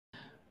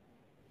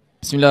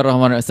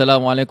Bismillahirrahmanirrahim.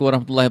 Assalamualaikum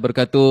warahmatullahi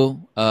wabarakatuh.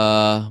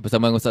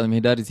 Bersama Ustaz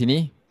Mihdhar di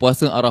sini.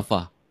 Puasa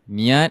Arafah,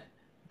 niat,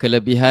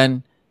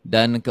 kelebihan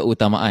dan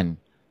keutamaan.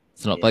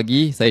 Selamat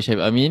pagi, saya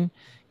Shahib Amin.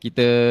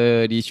 Kita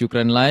di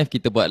Syukran Live,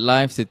 kita buat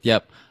live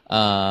setiap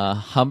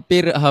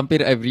hampir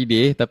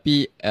everyday.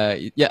 Tapi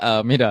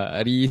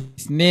Mihdhar, hari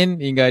Senin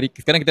hingga hari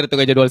sekarang kita dah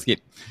tukar jadual sikit.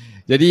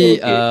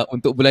 Jadi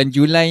untuk bulan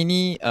Julai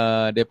ni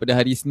daripada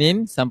hari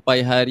Senin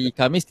sampai hari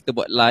Khamis kita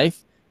buat live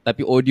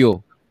tapi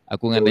audio.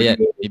 Aku dengan Dayat,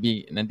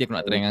 maybe nanti aku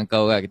nak try dengan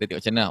kau lah. Kita tengok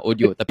macam mana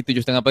audio. Tapi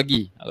 7.30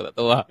 pagi. Aku tak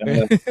tahu lah.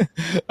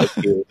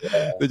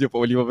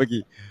 7.45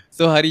 pagi.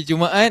 So hari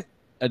Jumaat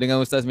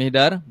dengan Ustaz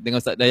Mihdhar, dengan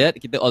Ustaz Dayat,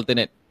 kita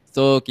alternate.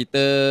 So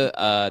kita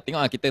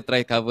tengok lah, kita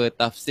try cover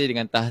tafsir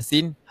dengan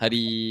tahsin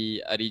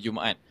hari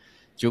Jumaat.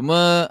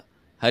 Cuma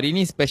hari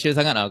ni special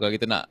sangat lah kalau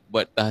kita nak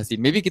buat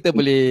tahsin. Maybe kita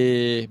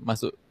boleh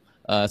masuk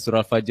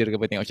surah Al-Fajr ke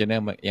apa, tengok macam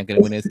mana yang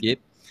kena-mena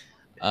sikit.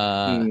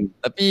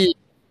 Tapi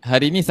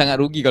hari ni sangat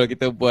rugi kalau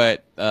kita buat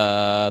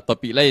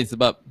topik lain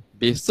sebab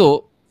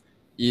besok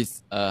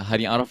is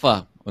hari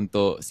Arafah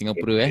untuk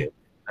Singapura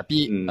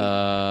Tapi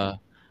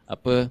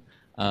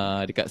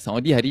dekat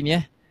Saudi hari ni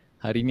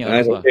hari ni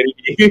Arafah.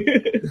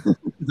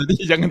 Jadi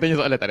jangan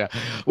tanya soalan, tak ada.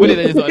 Boleh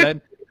tanya soalan.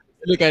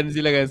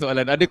 Silakan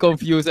soalan. Ada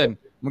confuse kan?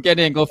 Mungkin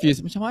ada yang confuse.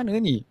 Macam mana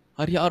ni?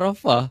 Hari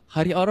Arafah.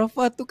 Hari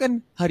Arafah tu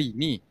kan hari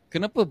ni.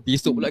 Kenapa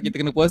besok pula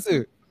kita kena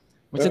puasa?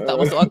 Macam tak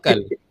masuk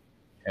akal.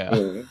 Ya.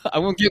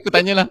 Mungkin aku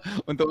tanyalah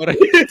untuk orang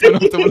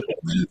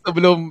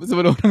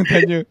sebelum orang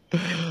tanya.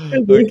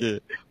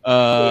 Okey.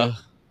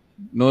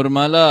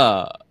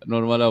 Normala.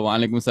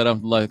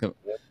 Waalaikumsalam warahmatullahi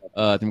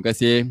wabarakatuh. Terima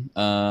kasih.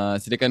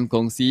 Silakan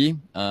kongsi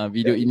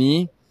video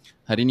ini.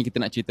 Hari ini kita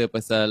nak cerita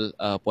pasal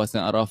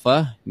puasa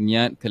Arafah,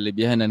 niat,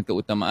 kelebihan dan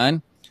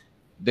keutamaan.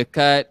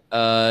 Dekat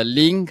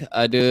link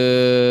ada,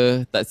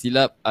 tak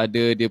silap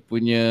ada dia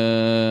punya,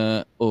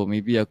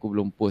 maybe aku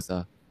belum post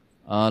lah.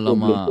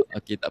 Alamak.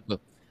 Okey, tak apa.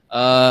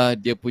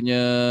 Dia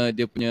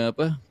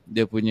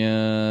punya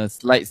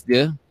slides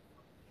dia.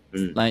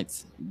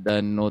 Slides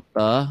dan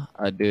nota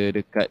ada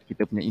dekat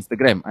kita punya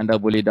Instagram. Anda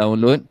boleh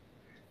download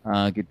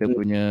kita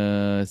punya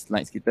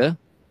slides kita.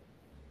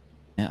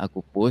 Aku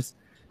post.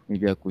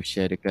 Maybe aku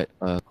share dekat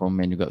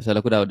komen juga. Pasal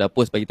aku dah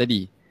post pagi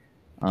tadi.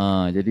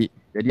 Jadi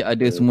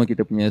ada semua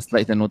kita punya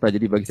slides dan nota.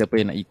 Jadi bagi siapa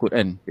yang nak ikut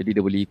kan, jadi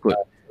dia boleh ikut.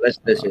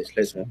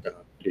 Slides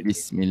nota.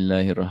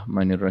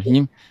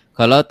 Bismillahirrahmanirrahim.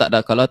 Kalau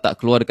tak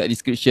keluar dekat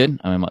description,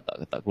 memang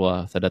tak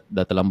keluar, saya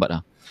dah terlambat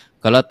lah.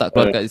 Kalau tak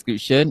keluar dekat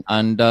description,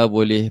 anda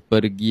boleh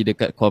pergi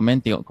dekat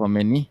komen, tengok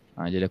komen ni.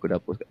 Jadi aku dah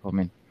post kat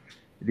komen.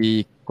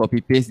 Jadi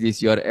copy paste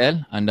this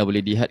URL, anda boleh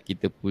lihat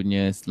kita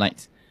punya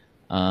slides.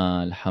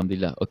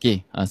 Alhamdulillah.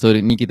 Okay, so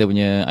ni kita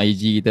punya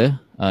IG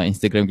kita,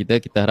 Instagram kita.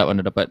 Kita harap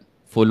anda dapat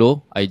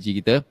follow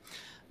IG kita.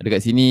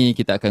 Dekat sini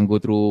kita akan go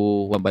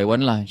through one by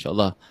one lah,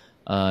 insyaAllah.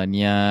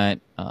 Niat,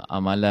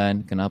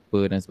 amalan,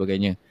 kenapa dan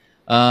sebagainya.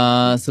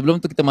 Sebelum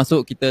tu kita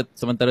masuk, kita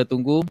sementara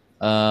tunggu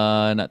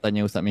nak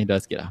tanya Ustaz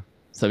Mihdhar sikit lah.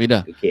 Ustaz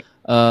Mihdhar,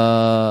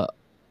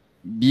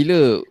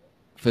 bila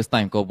first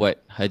time kau buat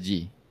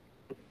haji?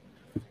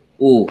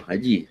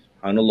 Haji,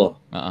 subhanallah.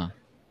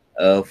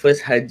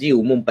 First haji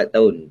umur 4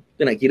 tahun.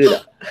 Tu nak kira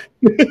tak?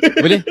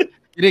 Boleh?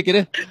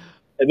 Kira.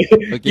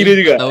 Kira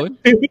juga. 4 tahun?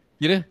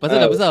 Kira? Pasal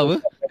dah besar apa?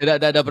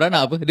 Dah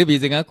beranak apa? Dia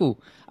beza dengan aku.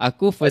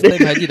 Aku first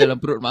time haji dalam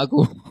perut mak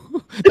aku.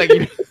 Tak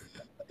kira.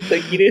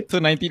 So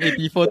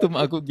 1984 tu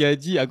mak aku pergi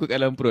haji, aku kat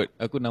dalam perut.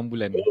 Aku 6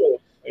 bulan.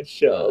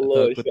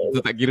 InsyaAllah.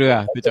 Tu tak kira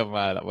lah. Tu macam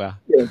tak apa.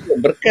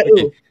 Berkat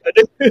tu.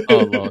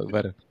 Allah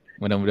Akbar.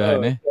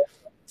 Mudah-mudahan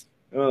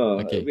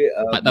Okay.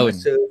 4 tahun.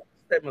 Masa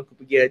time aku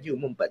pergi haji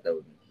umur 4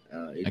 tahun.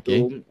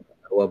 Itu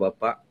arwah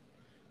bapak,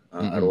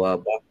 arwah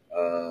abah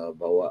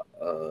bawa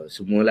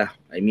semualah.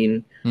 I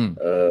mean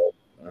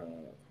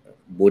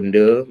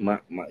bonda,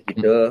 mak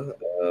kita,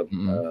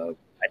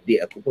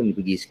 adik aku pun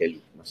pergi sekali.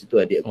 Masa tu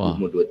adik aku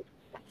umur 2 tahun.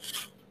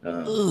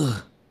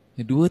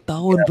 2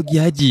 tahun pergi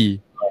haji.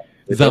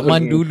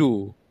 Zaman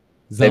dulu.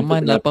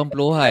 Zaman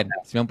 80-an,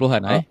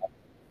 90-an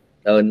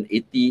tahun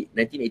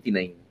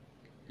 1989.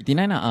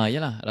 89 lah,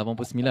 yalah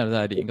 89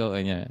 lah adik kau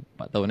hanya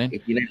 4 tahun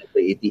 89 atau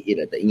 88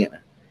 lah, tak ingat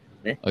lah.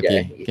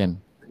 Okay, kan.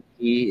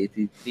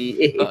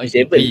 87 lah.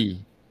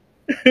 83,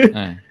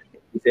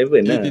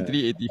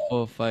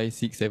 84,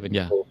 5, 6, 7,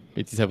 ya.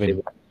 87.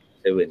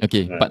 7.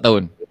 Okay, 4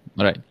 tahun.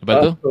 Alright,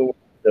 lepas tu?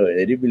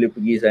 Jadi bila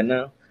pergi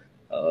sana,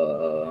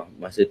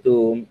 masa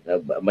tu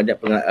banyak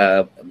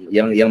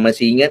yang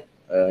masih ingat,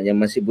 yang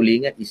masih boleh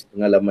ingat is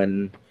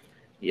pengalaman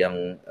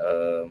yang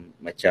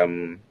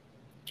macam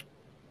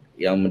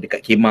yang mendekat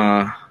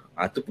kemah.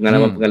 Tu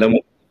pengalaman-pengalaman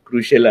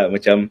crucial lah.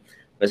 Macam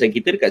pasal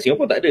kita dekat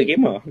Singapura tak ada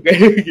kemah.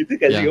 Kita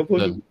kat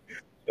Singapura tu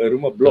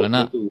rumah blok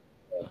tu.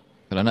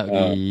 Kalau nak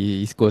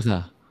pergi East Coast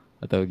lah,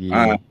 atau pergi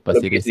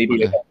Pasir Ris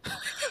lah.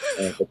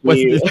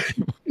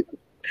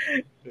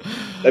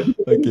 Tapi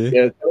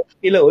kalau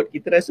pergi laut,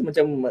 kita rasa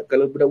macam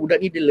kalau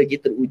budak-budak ni dia lagi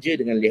teruja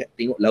dengan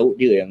tengok laut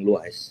dia yang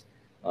luas.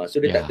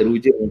 So dia tak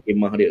teruja dengan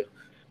kemah dia.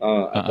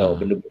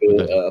 Atau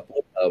benda-benda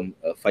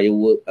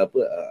firework,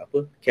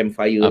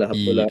 campfire lah,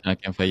 apalah.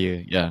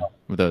 Campfire, ya.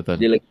 Betul.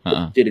 Dia lagi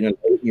bekerja dengan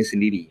lautnya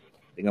sendiri,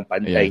 dengan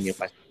pantainya, Yes.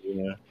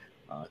 pasirnya.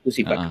 Itu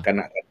sifat Ha-ha.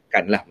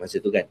 kekanak-kanakan lah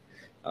masa tu kan.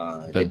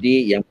 Betul. Jadi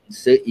yang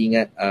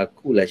seingat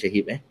aku lah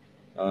Shahib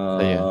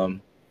Saya.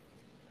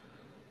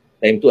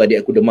 time tu adik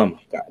aku demam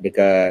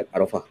dekat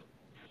Arafah.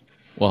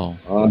 Wow.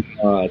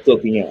 Tu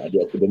aku ingat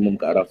adik aku demam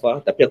kat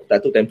Arafah, tapi aku tak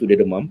tahu time tu dia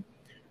demam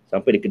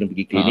sampai dia kena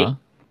pergi klinik.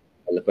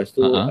 Lepas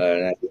tu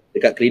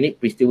dekat klinik,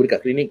 peristiwa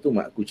dekat klinik tu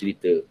mak aku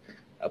cerita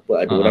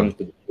apa ada orang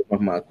tu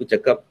mak aku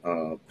cakap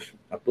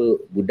apa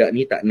budak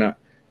ni tak nak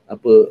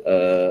apa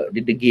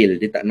dia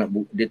degil, dia tak nak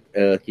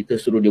kita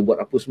suruh dia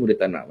buat apa semua dia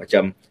tak nak.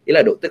 Macam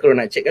yalah doktor kalau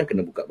nak check kan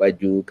kena buka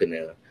baju,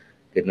 kena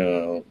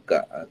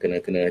buka,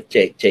 kena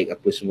check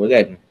apa semua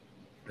kan.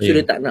 So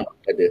dia tak nak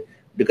kata.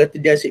 Dia kata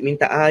dia asyik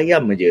minta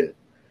ayam aja.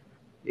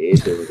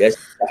 Itu dia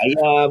asyik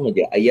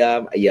minta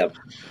ayam aja, ayam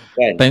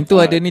kan. Time tu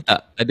ada ni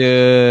tak? Ada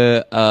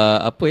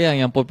apa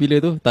yang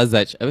popular tu?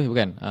 Tazaj. Apa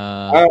bukan?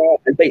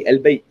 Al-Baik.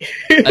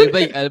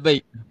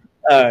 Al-Baik.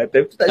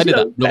 Time tu tak Ada silap.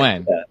 tak? Belum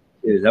kan?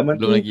 Zaman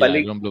belum tu lagi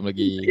paling belum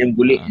lagi. yang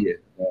gulik je.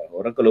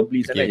 Orang kalau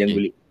beli sangat yang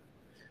gulik.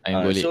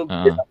 Ayam gulik. So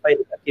bila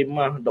sampai dekat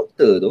kemah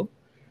doktor tu,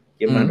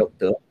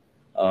 doktor,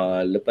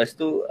 lepas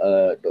tu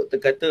doktor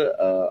kata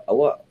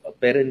awak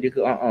parent dia ke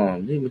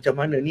ni macam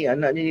mana ni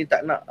anaknya ni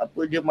tak nak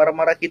apa, dia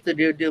marah-marah kita,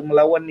 dia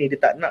melawan ni, dia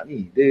tak nak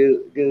ni, dia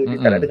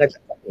tak nak dengar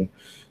cakap ni.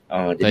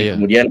 Jadi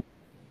kemudian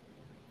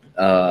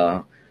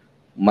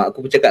mak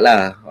aku bercakap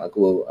lah,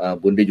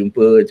 bunda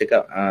jumpa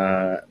cakap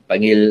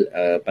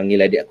panggil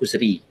adik aku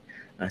Sri.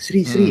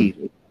 Sri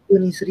apa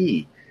ni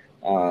Sri?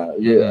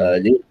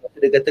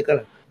 Dia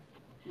katakan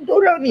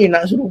orang ni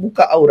nak suruh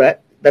buka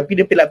aurat tapi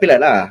dia pelak-pelak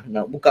lah,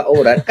 nak buka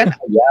aurat kan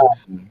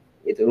ayam.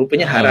 Itu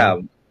rupanya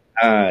haram.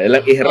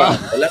 Dalam ihram,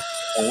 dalam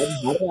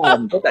haram.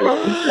 Kau tak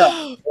boleh buka.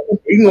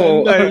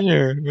 Tengok.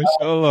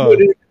 Masya-Allah.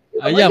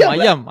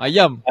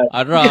 Ayam.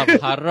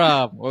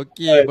 Haram.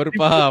 Okey, baru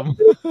faham.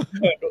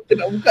 Doktor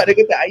nak buka dia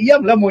kata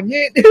ayam lah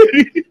monyet.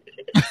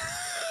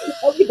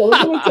 Aku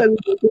tak macam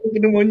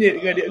kena monyet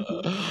dengan adik aku.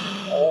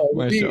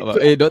 Masya-Allah.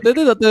 Doktor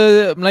tu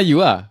doktor Melayu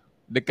lah.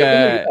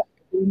 Dekat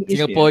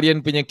Singaporean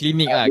punya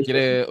klinik lah,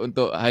 kira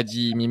untuk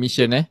haji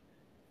mission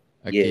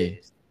Okay.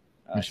 Yes.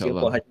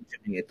 Singapore haji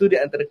mission. Itu di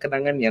antara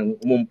kenangan yang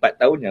umur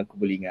 4 tahun yang aku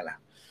boleh ingat lah.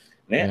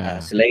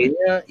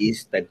 Selainnya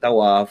is time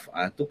tawaf.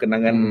 Tu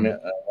kenangan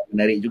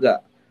menarik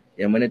juga.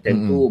 Yang mana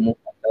time tu umur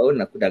 4 tahun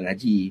aku dah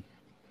ngaji.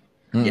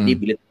 Jadi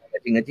bila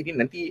ngaji ni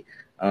nanti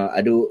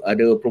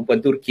ada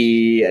perempuan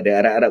Turki,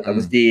 ada Arab-Arab kat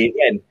masjid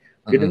kan.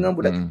 Dia dengar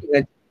budak kecil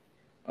ngaji.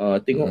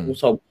 Tengok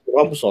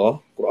Quran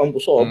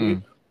besar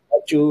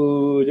baca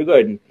je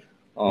kan.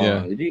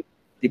 Jadi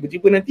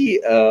tiba-tiba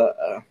nanti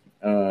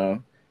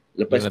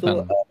lepas tu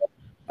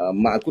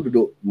mak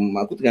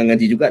aku tengah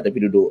ngaji juga tapi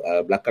duduk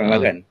belakang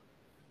lah kan.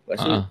 Lepas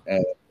tu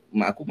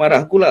mak aku marah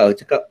aku lah,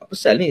 cakap apa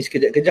pasal ni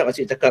sekejap-kejap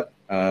asyik cakap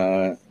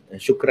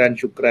syukran,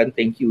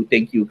 thank you.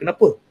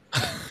 Kenapa?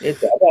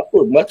 Tak ada apa,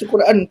 baca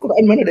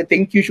Quran mana ada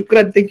thank you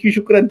syukran. Tak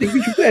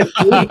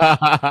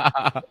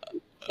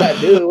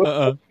ada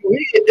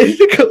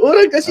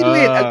orang kasih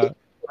duit, aku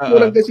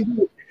orang kasih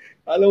duit.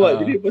 Alamak,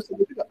 jadi lepas tu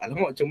cakap,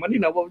 alamak macam mana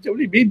nak buat macam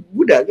ni,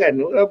 budak kan,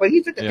 orang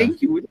bagi cakap thank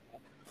you.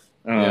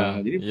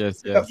 Jadi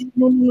cakap,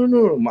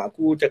 no. Mak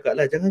aku cakap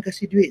lah, jangan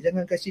kasih duit,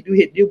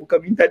 dia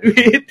bukan minta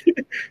duit.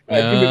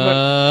 Dia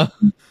memang,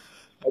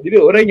 jadi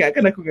orang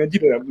ingatkan aku ngaji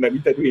nak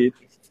minta duit.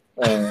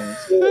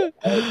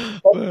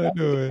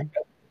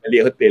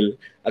 Balik hotel,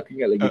 aku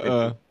ingat lagi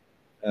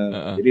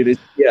jadi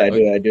rezeki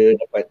ada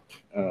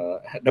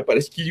dapat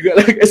rezeki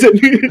jugalah kat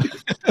sana.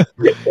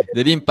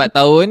 Jadi 4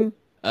 tahun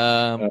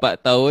 4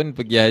 tahun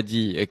pergi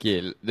haji.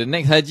 Okay, the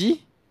next haji?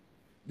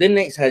 The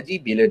next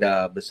haji bila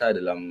dah besar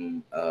dalam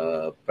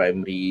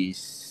primary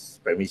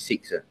 6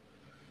 lah.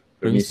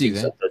 Primary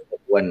 6 atau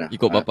 1 lah.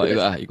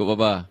 Ikut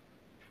bapa.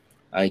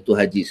 Itu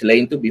haji.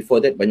 Selain tu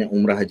before that banyak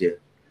umrah aja.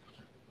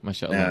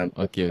 Masya-Allah.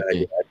 Okay.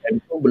 Time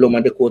tu belum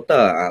ada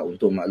kuota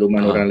untuk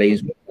makluman orang lain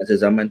semua. Masa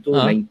zaman tu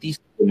 90s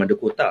belum ada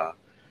kuota.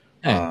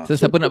 So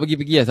siapa nak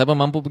pergi lah? Siapa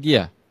mampu pergi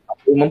lah?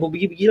 Mampu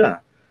pergilah.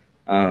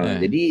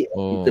 Jadi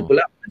kita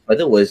pula,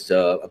 father was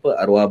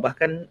arwah abah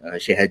kan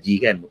Syekh Haji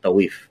kan,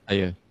 mutawif.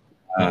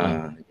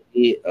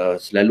 Jadi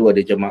selalu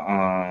ada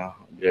jemaah,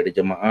 bila ada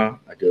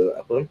jemaah ada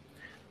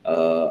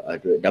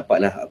ada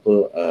dapatlah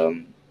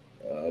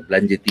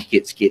belanja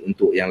tiket sikit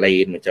untuk yang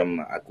lain macam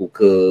aku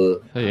ke.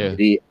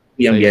 Jadi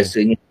yang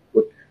biasanya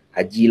ikut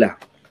haji lah.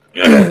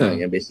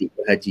 Yang basic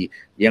haji.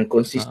 Yang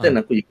konsisten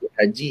aku ikut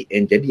haji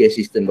and jadi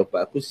assistant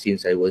bapa aku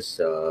since I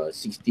was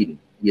 16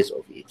 years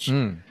of age.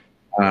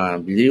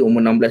 Bila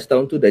umur 16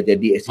 tahun tu dah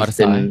jadi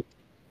assistant.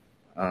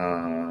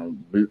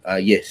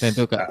 Yes.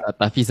 Tentu Mak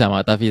Tafiz lah.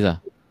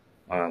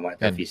 Mak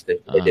Tafiz tu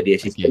dah jadi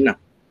assistant lah.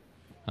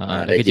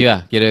 Dah kerja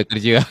lah. Kira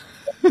kerja lah.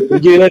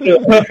 Kerja lah tu.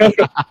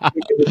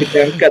 Kita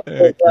angkat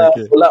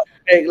pull up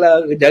bag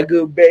lah,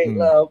 jaga bag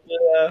lah, apa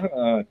lah,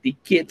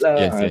 tiket lah.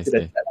 Itu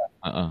dah start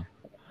lah.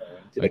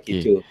 Itu dah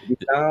kecoh.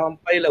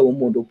 Sampailah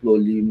umur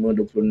 25,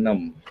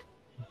 26.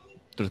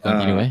 Terus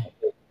continue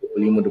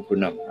 25,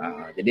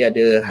 26. Jadi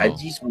ada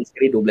haji semua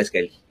sekali 12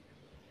 kali.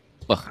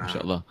 Wah,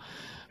 masya-Allah.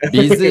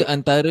 Beza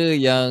antara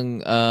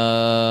yang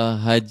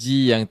haji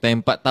yang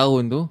time 4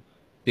 tahun tu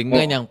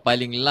dengan Oh, yang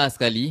paling last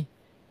kali,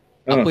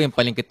 ah. apa yang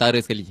paling ketara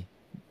sekali?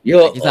 Ya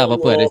Tak kisah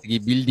apa-apa, Allah. dari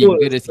segi building ke,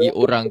 Betul. dari segi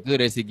orang ke,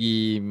 dari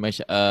segi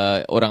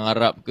orang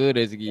Arab ke,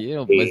 dari segi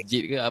Okay.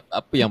 masjid ke,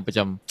 apa yang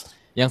macam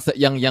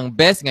yang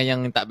best dengan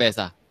yang tak best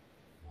lah.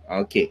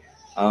 Okay.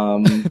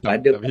 Tak,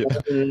 tak best.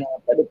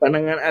 Pada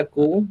pandangan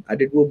aku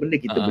ada dua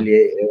benda kita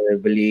Uh-uh.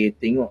 boleh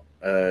tengok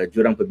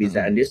jurang Uh-uh.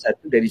 perbezaan dia.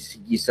 Satu dari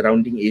segi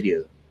surrounding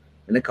area,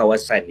 mana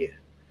kawasan dia.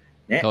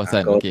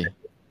 Kawasan, okey.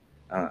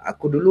 Kawasan.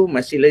 Aku dulu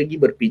masih lagi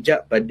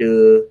berpijak pada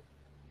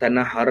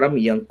tanah haram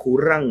yang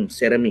kurang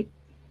seramik.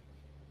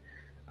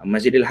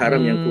 Masjidil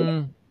Haram yang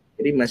kurang. Hmm,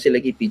 Jadi masih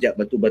lagi pijak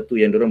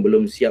batu-batu yang diorang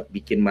belum siap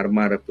bikin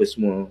marmar apa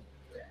semua.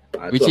 Tu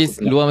which aku is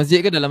pernah. luar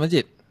masjid ke dalam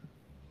masjid?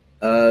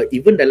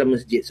 Even dalam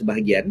masjid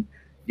sebahagian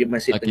dia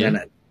masih tengah Okey.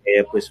 nak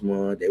apa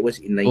semua. That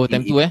was in Oh,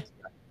 time tu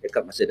 1980.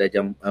 Dekat masa dah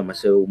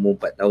masa umur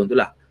 4 tahun tu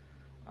lah.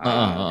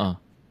 Uh-uh.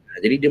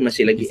 Jadi dia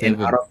masih lagi, and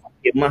 87. Arafah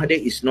kemah dia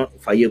is not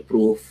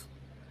fireproof.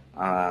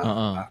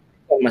 Uh-uh.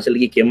 Masa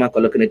lagi kemah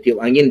kalau kena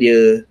tiup angin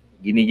dia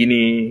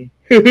gini-gini.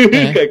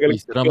 Kalau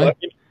Seram tiup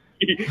angin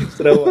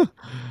seram.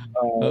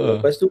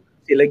 Uh-uh. Lepas tu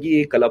masih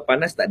lagi kalau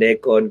panas tak ada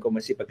aircon, kau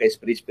masih pakai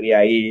spray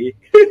air.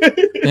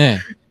 Jadi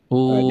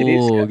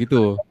Oh,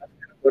 gitu.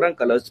 orang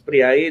kalau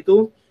spray air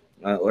tu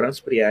orang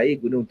spray air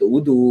guna untuk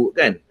wuduk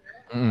kan.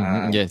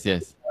 Yes,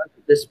 yes.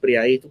 Kita spray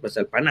air tu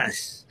pasal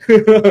panas.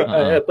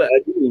 Uh-uh.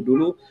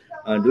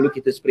 Dulu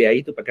kita spray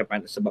air tu pakai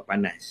panas, sebab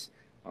panas.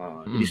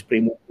 Jadi spray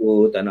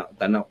muka,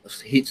 tak nak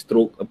heat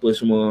stroke apa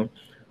semua.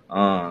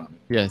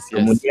 Yes, yes.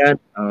 Kemudian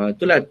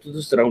itulah tu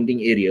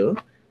surrounding area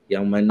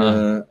yang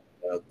mana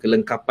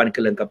kelengkapan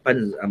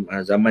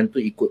zaman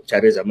tu ikut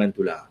cara zaman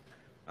tu lah.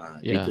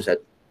 Yeah. Itu satu.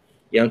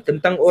 Yang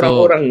tentang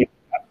orang-orangnya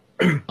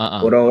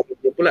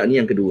orang-orangnya pula ni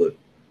yang kedua.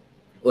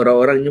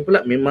 Orang-orangnya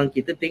pula memang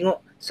kita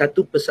tengok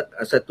satu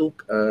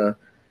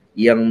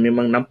yang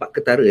memang nampak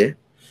ketara.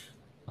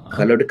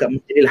 Kalau dekat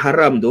Masjidil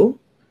Haram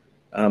tu,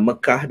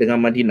 Mekah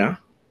dengan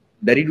Madinah,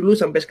 dari dulu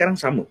sampai sekarang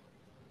sama.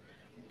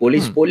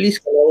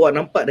 Polis-polis kalau awak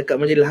nampak dekat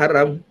Masjidil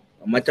Haram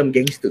macam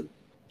gangster.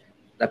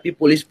 Tapi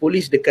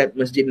polis-polis dekat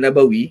Masjid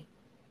Nabawi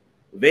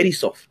very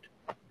soft.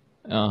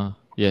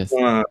 Yes.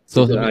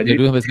 So dari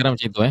dulu sampai sekarang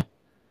macam itu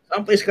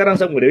Sampai sekarang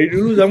sama. Dari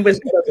dulu sampai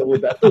sekarang sama.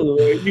 Tak tahu.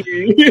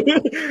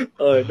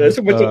 Dah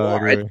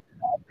semacam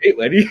baik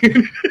tadi.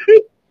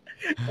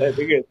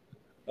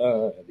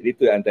 Jadi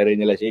itu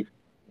antaranya lah, Syekh.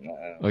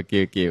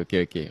 Okay.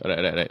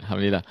 Alright.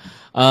 Alhamdulillah.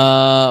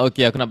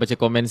 Okay, aku nak baca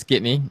komen sikit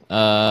ni.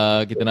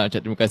 Kita nak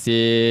ucap terima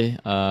kasih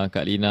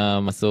Kak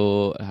Lina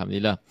masuk.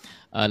 Alhamdulillah.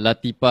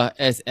 Latifah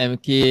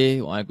SMK,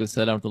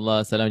 Waalaikumsalam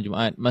warahmatullahi wabarakatuh.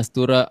 Jumaat.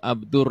 Mastura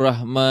Abdul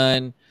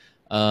Rahman,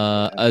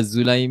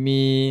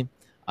 Azulaimi,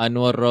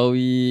 Anwar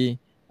Rawi,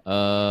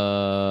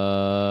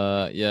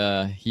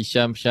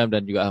 Hisham Syam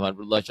dan juga Ahmad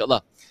Abdullah,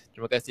 insyaAllah.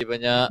 Terima kasih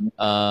banyak.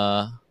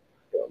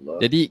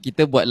 Jadi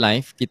kita buat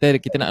live,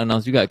 kita nak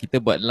announce juga, kita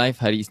buat live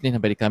hari Isnin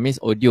sampai hari Khamis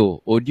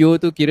audio. Audio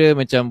tu kira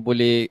macam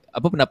boleh,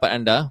 apa pendapat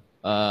anda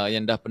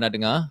yang dah pernah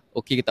dengar,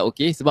 okey ke tak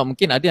okey? Sebab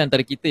mungkin ada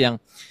antara kita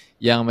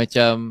yang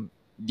macam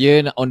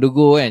dia nak on the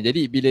go kan.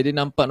 Jadi bila dia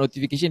nampak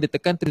notification, dia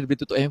tekan terus boleh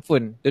tutup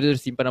handphone. Dia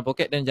terus simpan dalam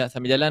poket dan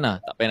sambil jalan lah,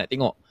 tak payah nak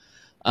tengok.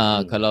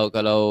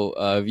 Kalau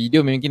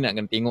video mungkin nak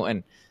kena tengok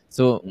kan.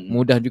 So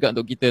mudah juga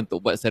untuk kita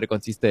untuk buat secara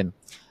konsisten.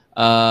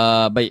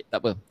 Baik,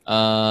 tak apa.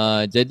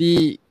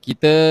 Jadi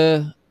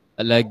kita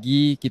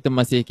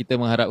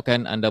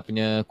mengharapkan anda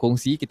punya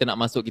kongsi. Kita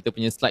nak masuk kita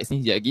punya slides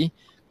ni sekejap lagi.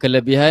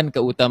 Kelebihan,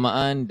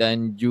 keutamaan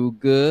dan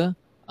juga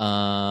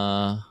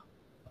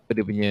apa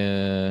dia punya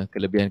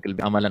kelebihan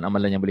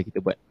amalan-amalan yang boleh kita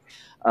buat.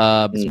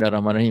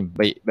 Bismillahirrahmanirrahim.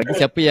 Baik, bagi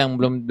siapa yang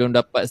belum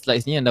dapat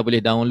slides ni, anda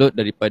boleh download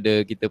daripada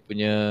kita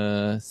punya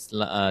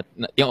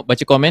nak tengok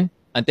baca komen,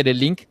 nanti ada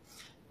link.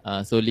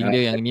 So link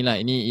dia yang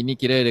inilah. Ini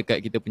kira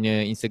dekat kita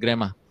punya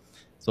Instagram lah.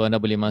 So anda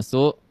boleh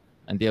masuk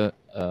nanti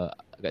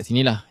kat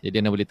sini lah.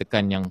 Jadi anda boleh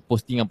tekan yang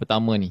posting yang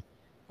pertama ni.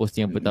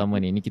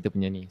 Ini kita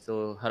punya ni.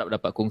 So harap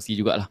dapat kongsi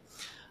jugalah.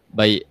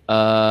 Baik,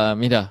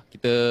 Mihdhar,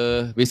 kita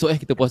besok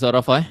kita puasa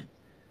Arafah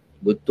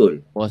Betul.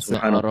 Puasa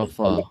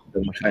Arafah.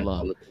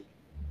 Masya-Allah.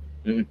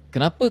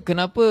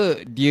 Kenapa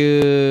dia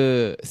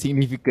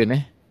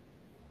signifikan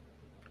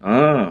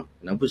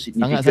Kenapa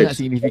signifikan? Sangat-sangat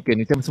signifikan.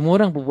 Macam semua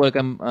orang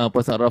berbualkan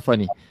puasa Arafah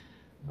ni.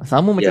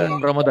 Sama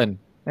macam Ramadan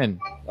kan?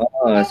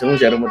 Sama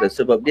macam Ramadan.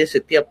 Sebab dia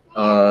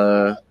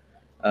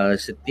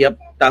setiap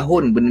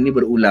tahun benda ni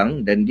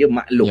berulang dan dia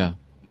maklum.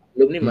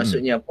 Maklum ni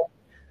maksudnya apa?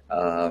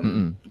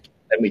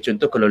 Kita ambil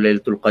contoh kalau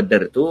Lailatul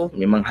Qadar tu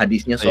memang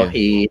hadisnya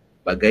sahih,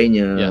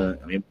 sebagainya.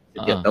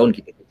 Setiap tahun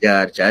kita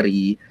kejar,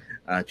 cari.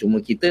 Cuma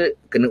kita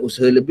kena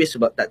usaha lebih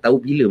sebab tak tahu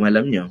bila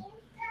malamnya.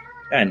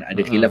 Kan ada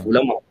khilaf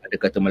ulama, ada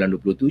kata malam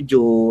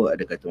 27,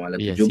 ada kata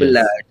malam 17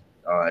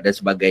 dan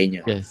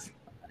sebagainya.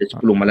 Ada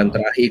 10 malam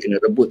terakhir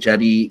kena rebut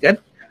cari kan.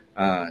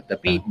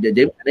 Tapi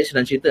dia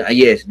senang cerita,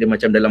 yes, dia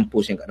macam dalam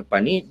post yang kat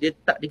depan ni dia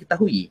tak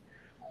diketahui.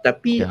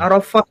 Tapi Ya.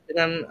 Arafah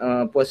dengan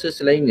puasa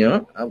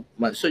selainnya,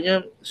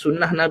 maksudnya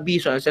sunnah Nabi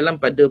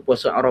SAW pada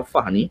puasa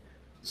Arafah ni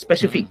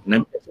spesifik.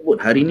 Nabi sebut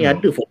hari ni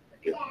ada fadilat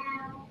dia.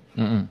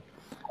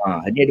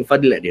 Hari ni ada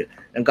fadilat dia.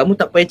 Dan kamu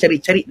tak payah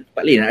cari-cari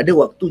tempat lain, ada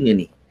waktunya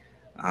ni.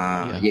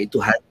 Iaitu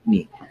hari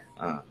ni.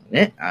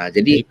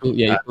 Jadi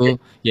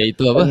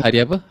Iaitu apa? Hari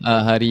apa?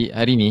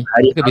 Hari ni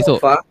hari ke besok?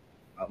 Arafah.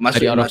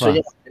 Hari Arafah.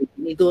 Maksudnya hari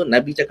ini tu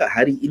Nabi cakap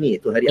hari ini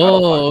itu hari Arafah.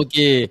 Oh,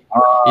 okey.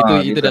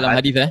 Itu dalam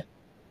hadis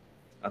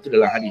Itu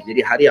dalam hadis.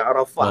 Jadi hari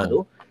Arafah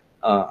tu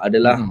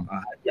adalah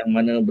hari yang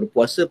mana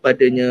berpuasa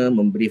padanya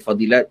memberi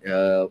fadilat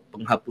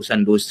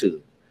penghapusan dosa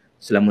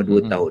selama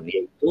 2 tahun,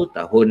 iaitu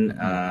tahun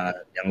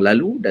yang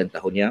lalu dan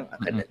tahun yang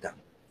akan datang.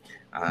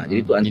 Jadi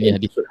itu antara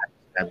hadis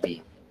Nabi.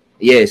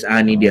 Yes,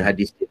 ni dia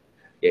hadis dia.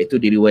 Iaitu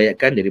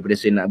diriwayatkan daripada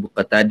Sayyidina Abu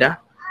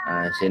Qatadah,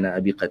 Sayyidina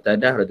Abi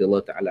Qatadah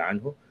radhiyallahu taala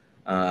anhu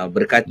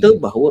berkata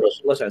bahawa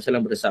Rasulullah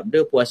SAW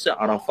bersabda puasa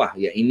Arafah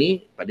yang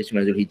ini pada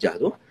 9 Zulhijjah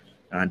tu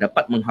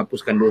dapat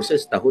menghapuskan dosa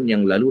setahun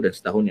yang lalu dan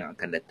setahun yang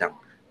akan datang.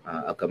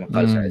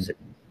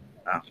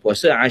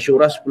 Puasa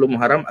Ashura 10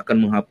 Muharram akan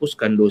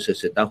menghapuskan dosa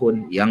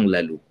setahun yang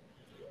lalu.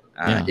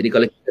 Jadi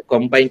kalau kita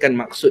combinekan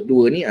maksud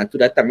dua ni, tu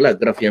datanglah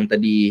graf yang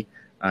tadi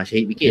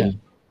Shahib bikin.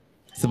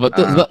 Sebab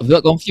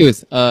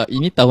confuse.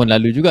 Ini tahun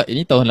lalu juga,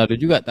 ini tahun lalu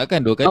juga,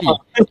 takkan 2 kali.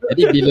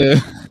 Jadi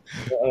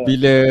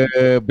bila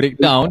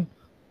breakdown,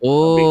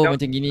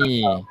 macam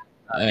gini.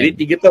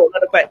 Jadi 3 tahun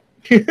dah dapat.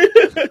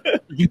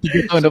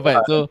 3 tahun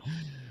dapat. So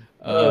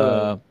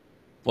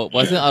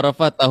puasa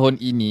Arafah tahun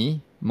ini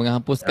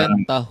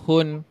menghapuskan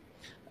tahun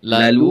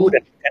lalu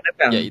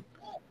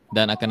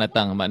dan akan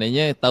datang.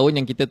 Maknanya tahun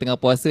yang kita tengah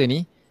puasa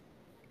ni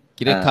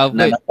kira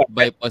covered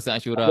by puasa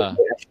Ashura.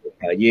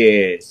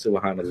 Yes,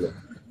 subhanallah.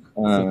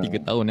 So 3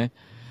 tahun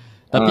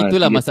Tapi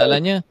itulah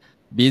masalahnya,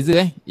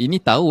 beza ini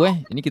tahu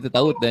ini kita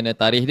tahu dan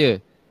tarikh dia.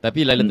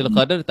 Tapi Lailatul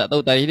Qadar tak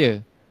tahu tarikh dia.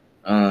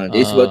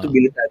 Jadi sebab tu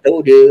bila tak tahu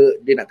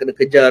dia nak kena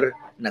kejar,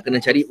 nak kena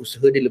cari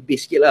usaha dia lebih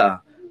sikit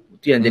lah.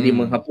 Itu yang jadi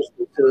menghapus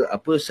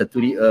dosa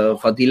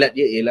fadilat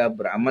dia ialah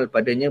beramal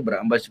padanya,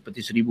 beramal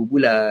seperti 1000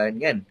 bulan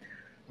kan.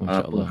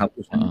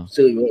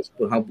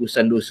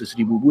 Penghapusan dosa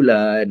 1000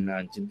 bulan,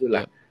 macam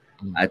itulah.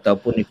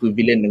 Ataupun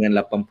equivalent dengan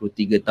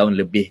 83 tahun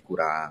lebih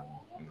kurang.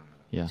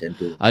 Macam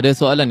tu. Ada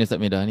soalan ni Ustaz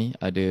Mihdhar ni,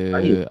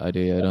 ada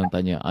orang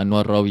tanya,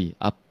 Anwar Rawi,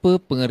 apa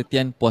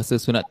pengertian puasa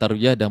sunat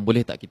tarwiyah dan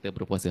boleh tak kita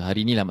berpuasa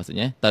hari ni lah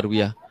maksudnya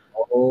tarwiyah?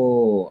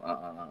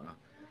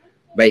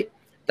 Baik,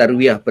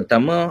 tarwiyah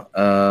pertama,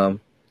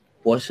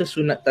 puasa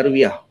sunat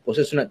tarwiyah.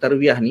 Puasa sunat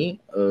tarwiyah ni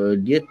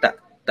dia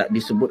tak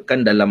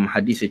disebutkan dalam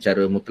hadis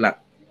secara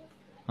mutlak.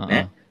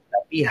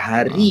 Tapi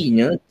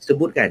harinya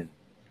disebutkan.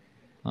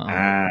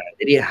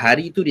 Jadi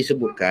hari itu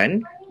disebutkan,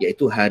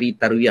 iaitu hari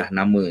tarwiyah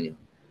namanya.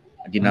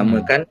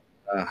 Dinamakan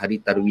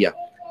hari tarwiyah.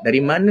 Dari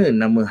mana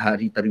nama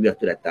hari tarwiyah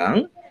itu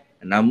datang?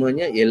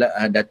 Namanya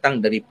ialah datang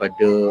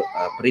daripada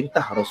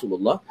perintah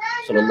Rasulullah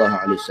sallallahu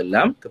alaihi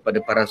wasallam kepada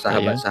para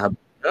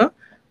sahabat-sahabatnya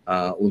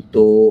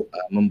untuk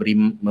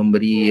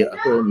memberi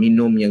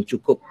minum yang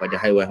cukup pada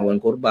haiwan-haiwan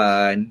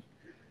korban,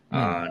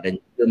 dan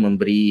juga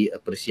memberi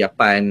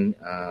persiapan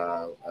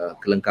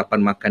kelengkapan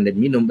makan dan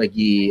minum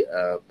bagi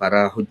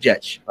para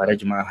hujjaj, para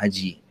jemaah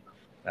haji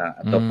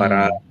atau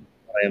para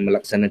yang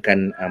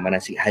melaksanakan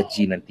manasik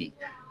haji nanti.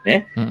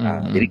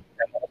 Jadi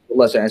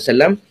Rasulullah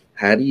SAW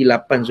hari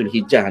 8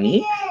 Zulhijjah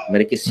ni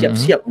mereka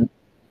siap-siap untuk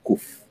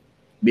wukuf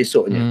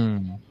besoknya.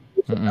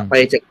 Tak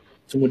payah cek,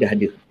 semua dah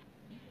ada.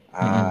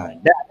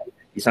 Dan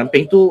di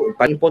samping tu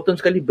paling important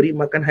sekali beri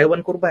makan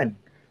haiwan korban.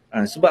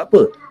 Sebab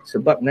apa?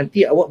 Sebab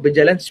nanti awak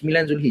berjalan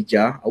 9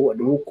 Zulhijjah, awak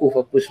dah wukuf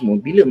apa semua.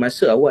 Bila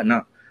masa awak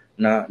nak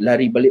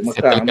lari balik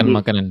Makkah, settlekan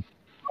makanan.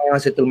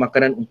 Settle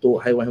makanan untuk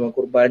haiwan-haiwan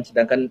korban,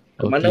 sedangkan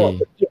ke mana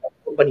awak pergi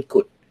korban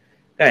ikut.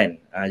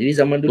 Kan? Jadi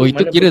zaman dulu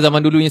itu kira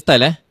zaman dulu ni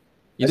style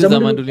Itu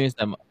zaman dulu ni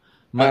style.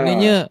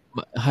 Maknanya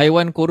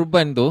haiwan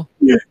korban tu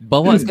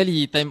bawa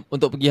sekali time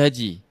untuk pergi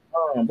haji.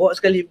 Bawa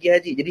sekali pergi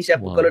haji. Jadi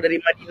siapa kalau dari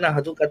Madinah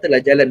tu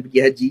katalah jalan pergi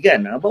haji kan,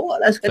 bawa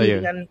lah sekali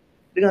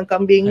dengan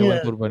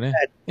kambingnya. Haiwan korban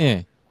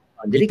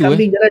jadi itu,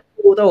 kambing jalan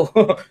jauh tau.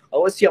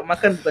 Awak siap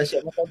makan, bukan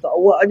siap makan untuk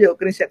awak aja, awak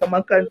kena siapkan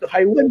makan untuk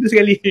haiwan tu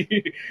sekali.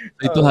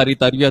 Itu hari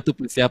tarwiyah tu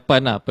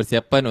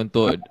persiapan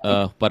untuk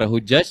para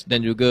hujaj dan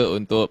juga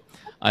untuk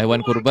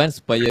haiwan kurban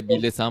supaya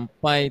bila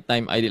sampai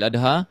time Aidil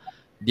Adha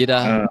dia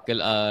dah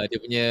dia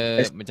punya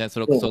macam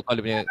sokol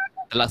dia punya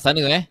terlaksana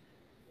gitu.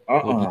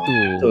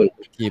 Betul.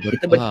 Okey,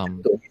 Kita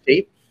faham.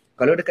 betul.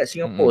 Kalau dekat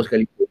Singapura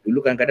sekali dulu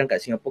kadang-kadang kat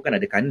Singapura kan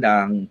ada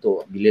kandang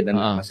untuk bila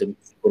masa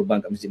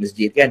kurban kat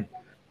masjid-masjid kan.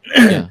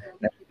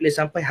 Nanti bila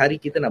sampai hari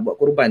kita nak buat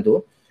kurban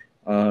tu,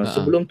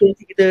 sebelum tu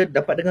kita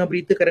dapat dengar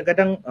berita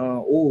kadang-kadang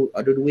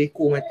ada 2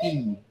 ekor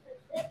mati.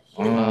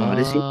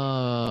 Ada sih.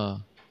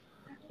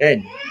 Kan?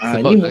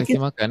 Sebab ni mungkin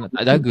makan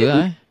tak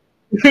jaga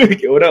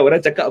orang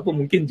cakap apa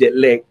mungkin jet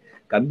lag.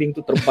 Kambing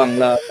tu terbang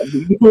lah,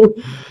 kambing tu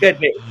kan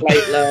naik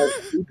flight lah.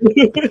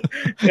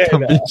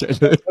 Kambing jet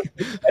lag.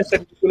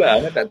 Asal itulah,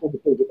 tak tahu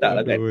betul tak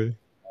lah kan.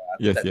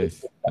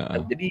 Yes.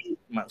 Jadi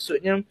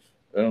maksudnya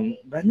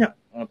banyak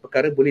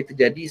perkara boleh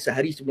terjadi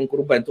sehari sebelum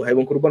kurban tu,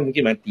 haiwan kurban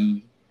mungkin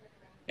mati.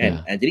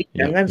 Kan? Jadi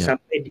jangan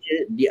sampai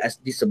dia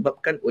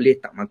disebabkan oleh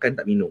tak makan,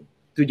 tak minum.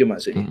 Itu je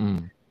maksudnya.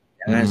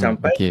 Jangan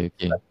sampai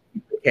kita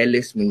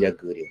careless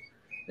menjaga dia.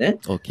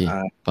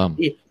 Faham.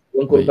 Jadi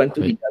haiwan kurban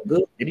tu dijaga.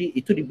 Jadi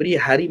itu diberi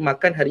hari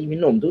makan, hari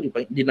minum tu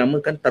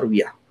dinamakan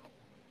tarwiyah.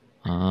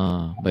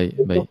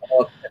 Baik.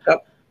 Kalau cakap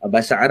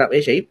bahasa Arab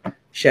Syahib,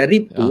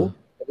 syarib tu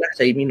adalah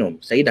saya minum.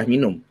 Saya dah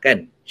minum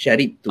kan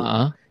syarib tu.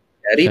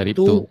 Syarib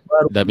tu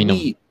dah minum.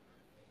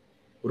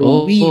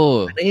 Ruwi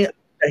maknanya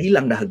dah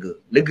hilang dahaga,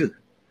 lega.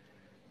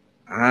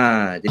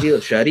 Jadi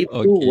syarib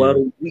tu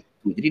waruwi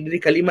tu. Jadi dari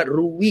kalimat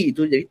ruwi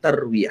tu jadi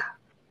tarwiyah.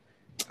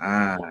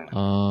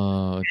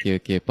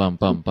 Okey,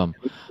 faham.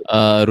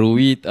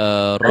 Ruwi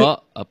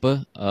ra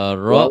apa?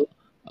 Ra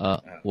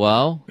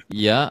waw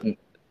ya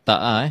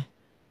ta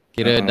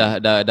kira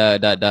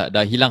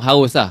dah hilang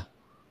haus lah.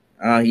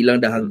 Hilang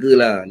dahaga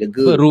lah,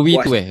 lega. Ruwi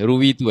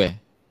tu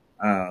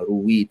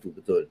ruwi tu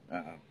betul.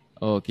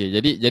 Okey,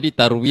 jadi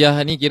tarwiyah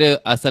ni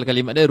kira asal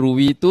kalimat dia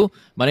ruwi tu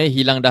maknanya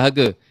hilang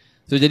dahaga.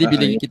 So jadi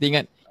bila kita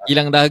ingat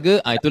hilang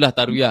dahaga, itulah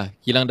tarwiyah.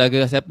 Hilang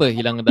dahaga siapa?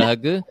 Hilang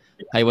dahaga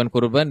haiwan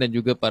kurban dan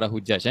juga para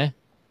hujaj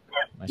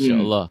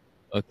Masya-Allah.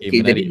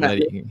 Okey,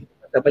 menarik.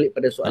 Kita balik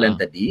pada soalan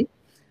tadi.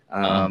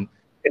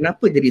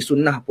 Kenapa jadi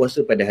sunnah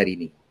puasa pada hari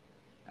ni?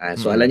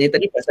 Soalannya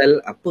tadi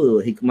pasal apa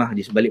hikmah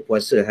di sebalik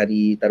puasa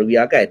hari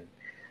tarwiyah kan?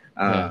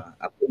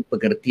 Apa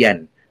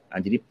pengertian?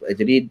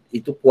 Jadi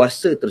itu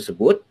puasa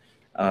tersebut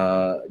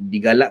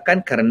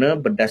digalakkan kerana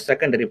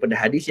berdasarkan daripada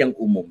hadis yang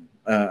umum,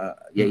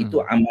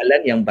 iaitu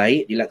amalan yang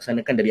baik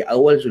dilaksanakan dari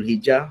awal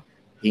Zulhijjah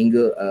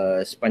hingga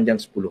sepanjang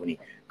 10 ni.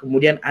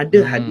 Kemudian ada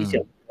hadis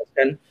yang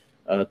menjelaskan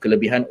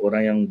kelebihan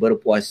orang yang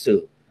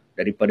berpuasa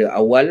daripada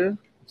awal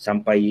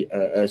sampai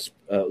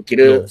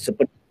kira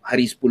seperti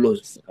hari 10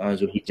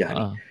 Zulhijjah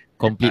ni.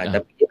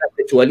 Tapi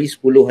kecuali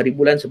 10 hari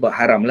bulan sebab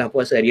haram lah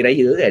puasa hari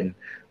raya kan.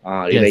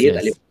 Hari raya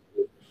tak boleh.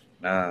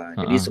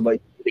 Jadi sebab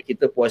itu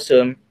kita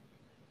puasa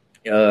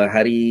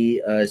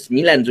hari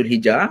 9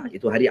 Zulhijjah,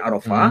 itu hari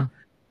Arafah,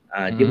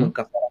 dia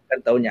mengkafarahkan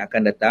tahun yang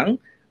akan datang.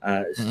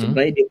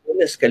 Sebenarnya dia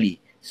bonus sekali.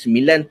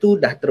 9 tu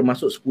dah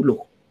termasuk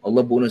 10.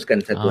 Allah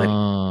bonuskan satu hari.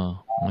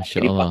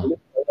 Masya-Allah.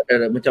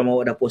 Jadi macam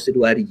awak dah puasa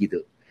 2 hari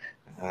gitu.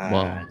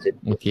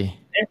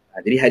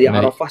 Jadi hari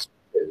Arafah.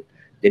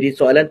 Jadi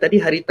soalan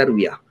tadi hari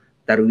tarwiyah.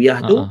 Tarwiyah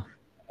tu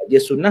dia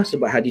sunnah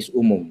sebab hadis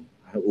umum.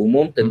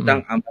 Umum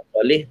tentang amal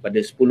soleh pada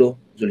 10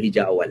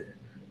 Zulhijjah awal.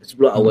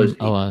 10 awal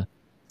Zulhijjah.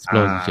 10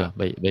 Zulhijjah.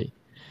 Baik.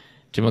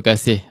 Terima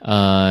kasih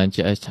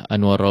Encik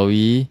Anwar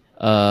Rawi.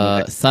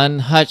 San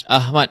Haj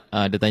Ahmad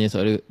dia tanya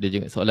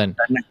soalan.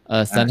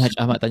 San Haj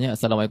Ahmad tanya,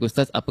 Assalamualaikum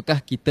Ustaz,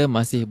 apakah kita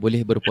masih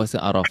boleh berpuasa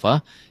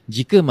Arafah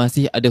jika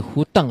masih ada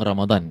hutang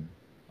Ramadan?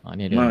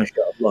 Ni dia.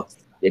 Masya-Allah.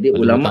 Jadi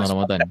ulama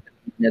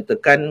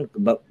menyatakan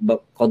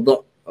bab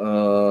qada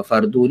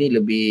fardu ni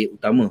lebih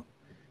utama.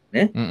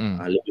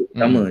 Lebih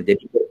utama.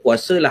 Jadi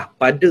berpuasalah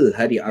pada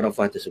hari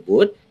Arafah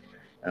tersebut.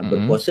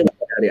 Berpuasalah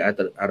pada hari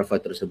Arafah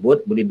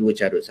tersebut boleh dua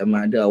cara,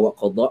 sama ada awak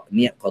qada,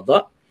 niat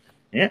qada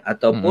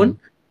ataupun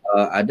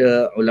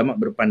ada ulama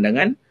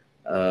berpandangan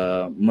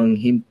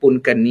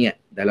menghimpunkan niat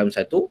dalam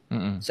satu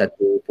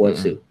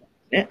puasa.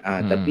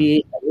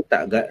 Tapi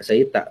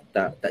saya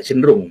tak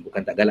cenderung,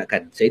 bukan tak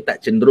galakkan. Saya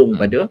tak cenderung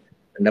pada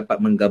pendapat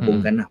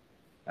menggabungkan.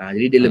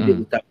 Jadi dia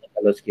lebih utama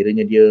kalau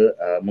sekiranya dia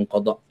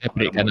mengqada.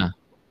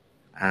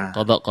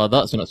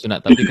 Qada sunat-sunat,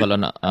 tapi kalau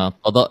nak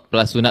qada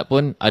plus sunat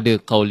pun ada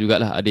kaul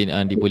jugalah, ada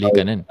yang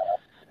dibolehkan kan.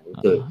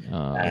 Betul.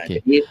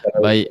 Jadi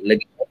baik.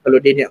 Kalau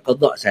dia niat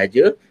qada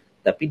saja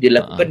tapi dia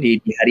lakukan di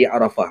hari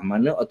Arafah,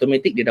 mana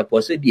automatik dia dah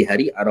puasa di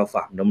hari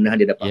Arafah. Mudah-mudahan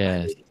dia dapat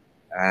pahala.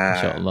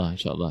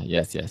 InsyaAllah.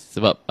 Yes.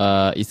 Sebab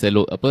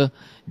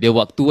dia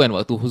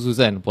waktu khusus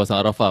kan puasa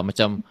Arafah.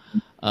 Macam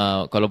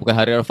kalau bukan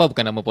hari Arafah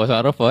bukan nama puasa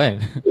Arafah kan.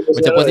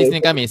 Macam puasa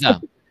Isnin Khamis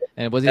lah.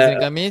 Puasa Isnin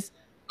Khamis,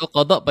 kau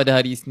qada pada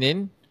hari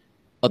Isnin,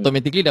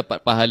 automatically dapat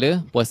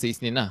pahala puasa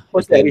Isnin lah.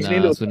 Puasa hari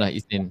Isnin tu. Sunnah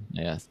Isnin.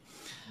 Yes.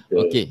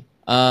 Okey.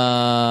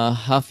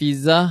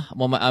 Hafizah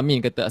Muhammad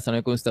Amin kata,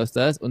 Assalamualaikum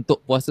Ustaz.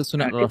 Untuk puasa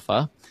sunat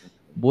Arafah,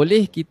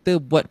 boleh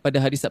kita buat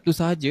pada hari Sabtu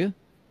sahaja?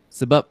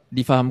 Sebab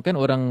difahamkan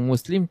orang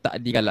Muslim tak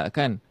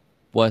digalakkan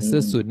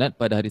puasa sunat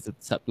pada hari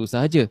Sabtu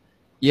sahaja.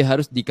 Ia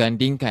harus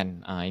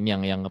dikandingkan. Ini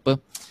yang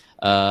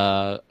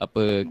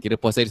kira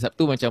puasa hari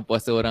Sabtu macam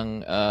puasa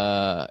orang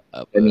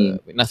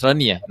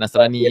Nasrani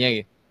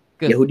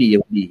ke? Yahudi.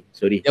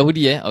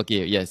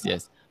 Okay,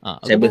 yes.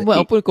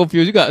 Aku pun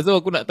confused juga. So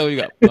aku nak tahu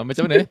juga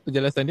macam mana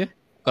penjelasan dia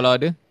kalau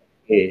ada.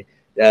 Okay.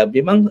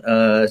 Memang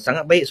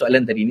sangat baik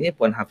soalan tadi ni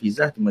Puan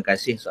Hafizah. Terima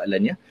kasih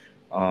soalannya.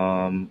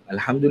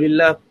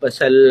 Alhamdulillah,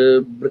 pasal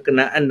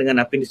berkenaan dengan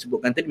apa yang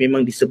disebutkan tadi,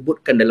 memang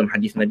disebutkan dalam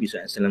hadis Nabi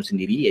SAW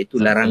sendiri, iaitu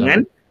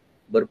larangan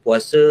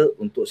berpuasa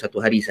untuk satu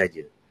hari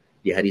saja,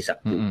 di hari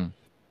Sabtu.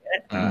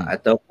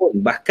 Ataupun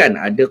bahkan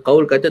ada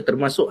kaul kata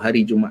termasuk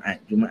hari Jumaat.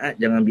 Jumaat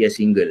jangan biar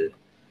single.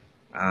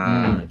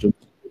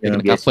 Jangan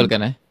biar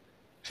couplekan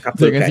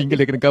Jangan single,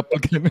 dia kena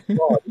couplekan.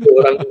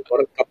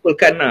 Orang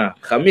couplekan lah.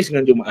 Khamis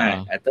dengan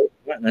Jumaat atau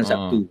Jumaat dengan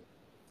Sabtu.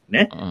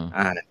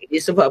 Jadi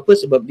sebab apa?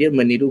 Sebab dia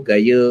meniru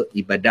gaya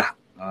ibadah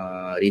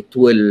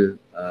ritual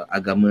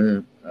agama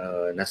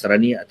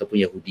Nasrani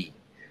ataupun Yahudi.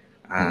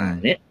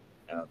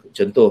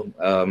 Contoh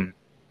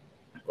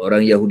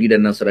orang Yahudi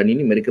dan Nasrani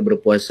ni mereka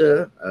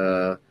berpuasa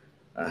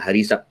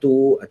hari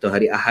Sabtu atau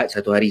hari Ahad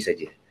satu hari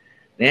saja.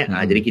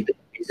 Jadi kita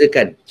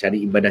bezakan cara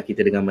ibadah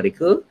kita dengan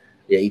mereka,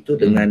 iaitu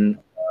dengan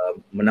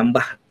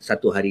menambah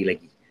satu hari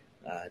lagi.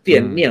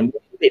 Itu yang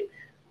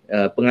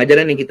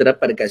pengajaran yang kita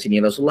dapat dekat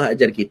sini. Rasulullah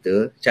ajar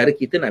kita, cara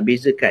kita nak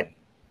bezakan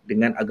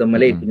dengan agama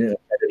lain punya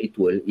ada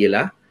ritual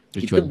ialah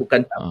kita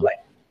bukan tak buat.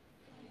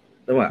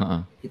 Tahu tak?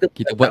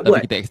 Kita buat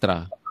tapi kita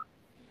ekstra.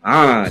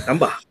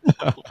 Tambah.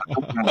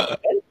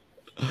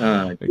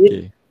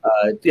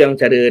 Itu yang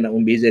cara nak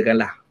membezakan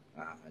lah.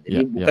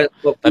 Jadi bukan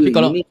tapi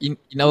kalau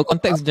in our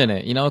context macam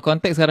mana? In our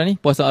context sekarang ni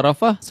puasa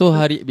Arafah, so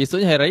hari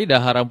besoknya hari raya dah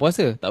haram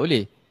puasa, tak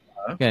boleh.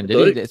 Kan?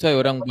 Betul. Jadi that's why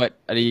orang buat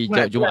hari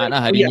Jumaat lah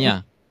hari ni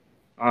lah.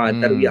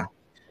 Tarwiyah.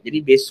 Jadi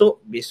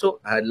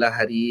besok adalah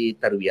hari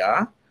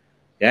tarwiyah,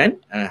 kan?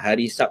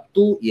 Hari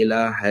Sabtu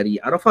ialah hari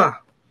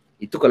Arafah.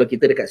 Itu kalau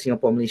kita dekat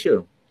Singapura,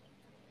 Malaysia.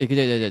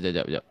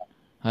 Kejap.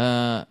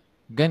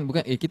 Kan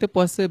bukan kita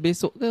puasa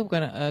besok ke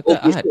bukan ke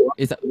Ahad?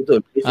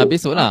 Betul.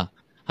 Besok lah.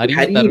 Hari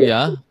ni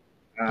tarwiyah.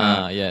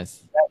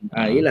 Yes.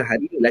 Yelah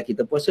hari ni lah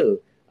kita puasa.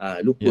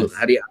 Lupa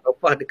hari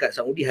Arafah dekat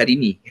Saudi hari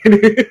ni.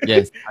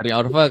 Yes, hari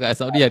Arafah dekat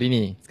Saudi hari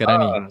ni.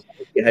 Sekarang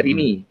ni. Hari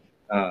ni.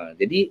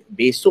 Jadi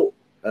besok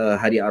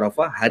hari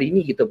Arafah, hari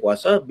ni kita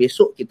puasa,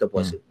 besok kita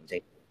puasa. Macam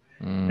itu.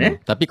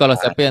 Tapi kalau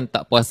siapa yang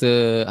tak puasa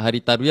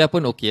hari tarwiyah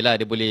pun okey lah,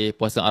 dia boleh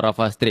puasa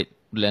Arafah straight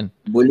bulan.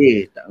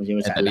 Boleh, tak macam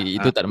masalah.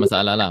 Itu tak ada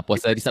masalah lah.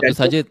 Puasa hari Sabtu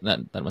saja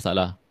tak ada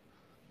masalah.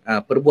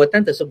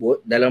 Perbuatan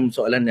tersebut dalam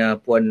soalan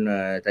puan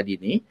tadi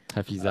ni,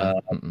 Hafizah,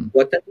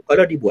 perbuatan tu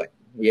kalau dibuat,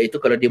 iaitu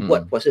kalau dia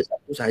buat puasa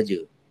Sabtu sahaja,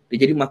 dia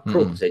jadi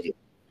makruh saja.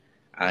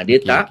 Dia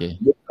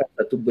bukan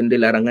satu benda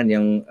larangan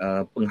yang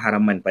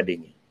pengharaman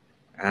padanya.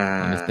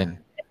 Understand.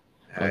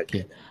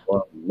 Okay.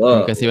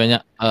 Terima kasih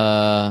banyak.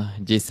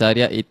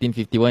 Jesaria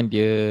 1851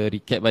 dia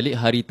recap balik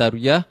hari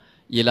tarwiyah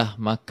ialah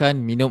makan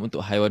minum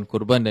untuk haiwan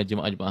kurban dan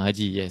jemaah-jemaah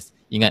haji. Yes.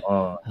 Ingat.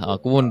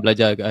 Aku pun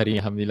belajar kat hari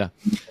ni, alhamdulillah.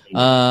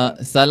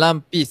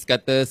 Salam peace,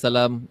 kata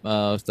salam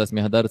Ustaz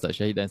Mihdhar, Ustaz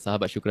Shahib dan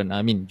sahabat, syukran,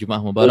 amin.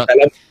 Jumaah mubarak.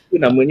 Salam itu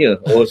namanya.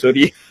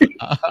 sorry.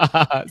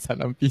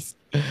 Salam peace.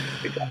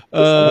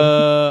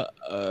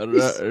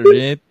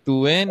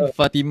 Retuen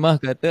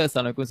Fatimah kata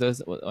assalamualaikum,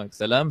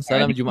 waalaikumsalam.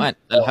 Salam Jumaat.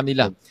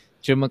 Alhamdulillah.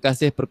 Terima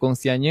kasih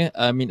perkongsiannya.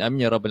 Amin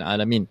amin ya rabbal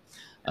alamin.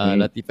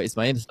 Latifah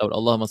Ismail, selawat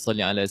Allahumma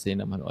salli ala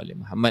sayyidina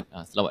Muhammad.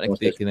 Selawat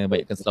kita kena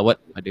banyakkan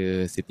selawat pada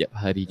setiap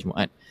hari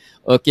Jumaat.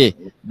 Okey,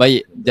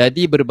 baik.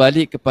 Jadi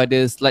berbalik kepada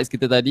slides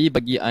kita tadi,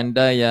 bagi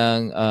anda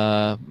yang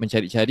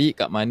mencari-cari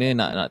kat mana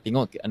nak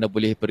tengok, anda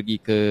boleh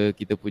pergi ke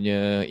kita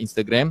punya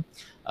Instagram.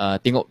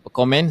 Tengok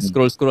komen,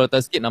 scroll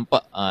atas sikit,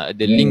 nampak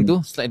ada link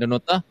tu, slide dan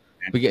nota.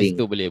 Pergi kat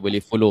situ,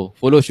 boleh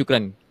follow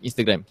syukran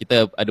Instagram.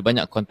 Kita ada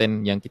banyak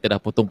konten yang kita dah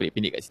potong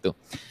pendek-pendek kat situ.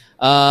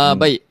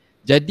 Baik.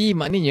 Jadi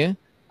maknanya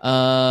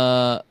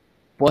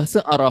puasa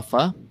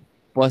Arafah,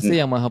 puasa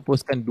yang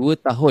menghapuskan 2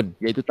 tahun,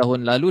 iaitu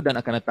tahun lalu dan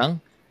akan datang.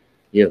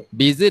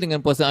 Beza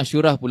dengan puasa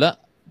Ashura pula.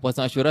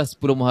 Puasa Ashura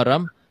 10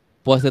 Muharram,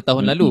 puasa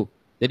tahun lalu.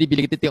 Jadi bila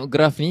kita tengok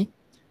graf ni,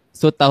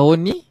 so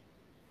tahun ni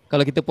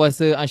kalau kita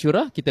puasa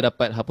Ashura, kita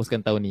dapat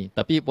hapuskan tahun ni.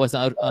 Tapi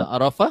puasa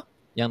Arafah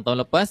yang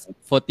tahun lepas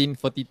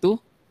 1442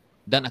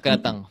 dan akan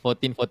datang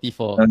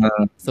 1444.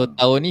 So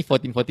tahun ni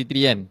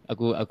 1443 kan.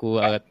 Aku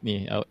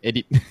ni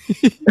edit.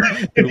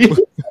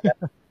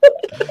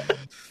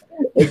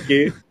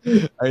 Okay.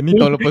 Ini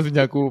tahun lepas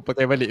punya aku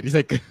pakai balik,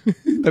 recycle.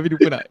 Tapi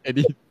lupa nak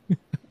edit.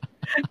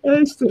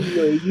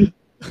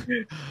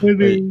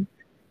 Astagfirullahaladzim.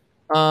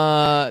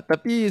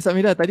 Tapi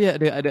Samira tadi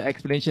ada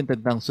explanation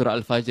tentang surah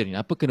Al-Fajr ni.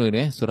 Apa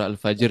kena surah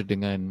Al-Fajr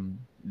dengan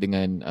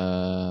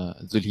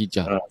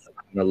Zulhijjah?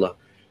 Subhanallah.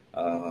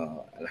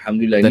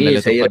 Alhamdulillah, dan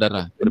ni saya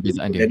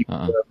perbezaan dia.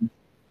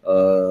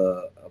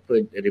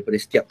 Daripada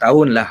setiap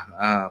tahun lah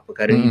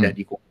perkara ni dah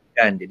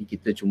dikumpulkan. Jadi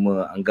kita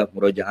cuma anggap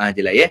murojaah je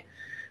lah ya.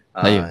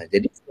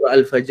 Jadi surah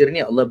Al-Fajr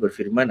ni Allah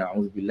berfirman,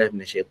 a'udzubillahi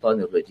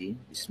minasyaitanirrajim.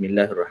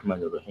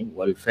 Bismillahirrahmanirrahim.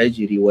 Wal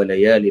fajri wa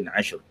layalin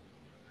 'ashr.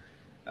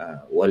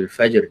 Wal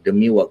fajr,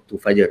 demi waktu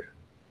fajar.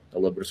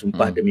 Allah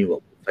bersumpah demi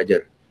waktu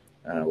fajar.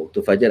 Waktu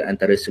fajar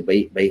antara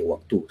sebaik-baik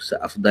waktu,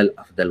 seafdal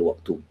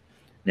waktu.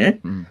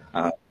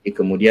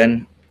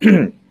 Kemudian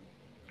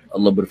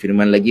Allah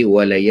berfirman lagi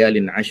wa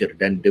layalin 'ashr,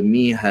 dan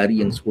demi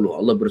hari yang 10.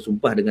 Allah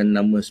bersumpah dengan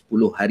nama 10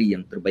 hari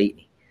yang terbaik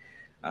ni.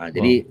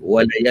 Jadi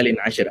wa layalin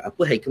 'ashr,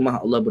 apa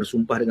hikmah Allah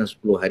bersumpah dengan 10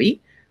 hari?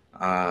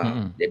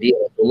 Jadi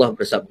Rasulullah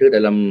bersabda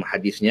dalam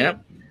hadisnya,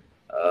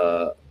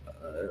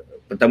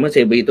 pertama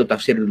saya beritahu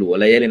tafsir dulu.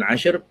 Wa layalin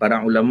 'ashr,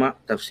 para ulama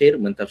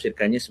tafsir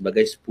mentafsirkannya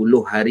sebagai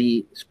 10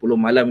 hari, 10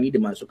 malam ini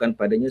dimaksudkan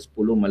padanya 10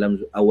 malam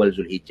awal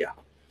Zulhijjah.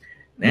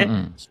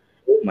 10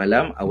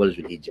 malam awal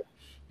Zulhijjah.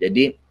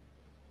 Jadi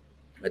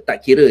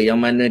tak kira yang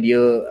mana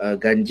dia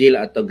ganjil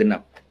atau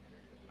genap.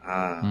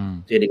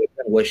 Jadi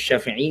dikatakan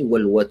wasyafi'i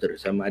wal watr,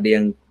 sama ada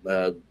yang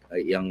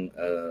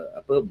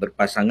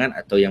berpasangan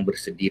atau yang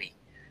bersendiri.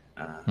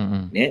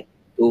 Ni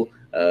tu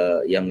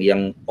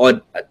yang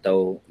odd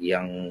atau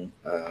yang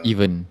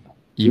even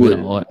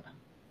or odd.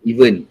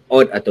 Even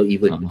odd atau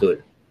even, betul.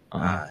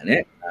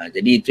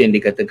 Jadi itu yang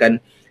dikatakan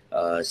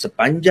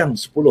sepanjang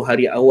 10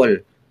 hari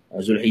awal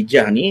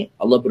Zulhijjah ni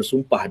Allah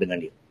bersumpah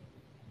dengan dia.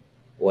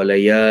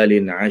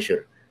 Walayalin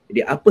ashir.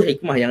 Jadi apa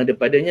hikmah yang ada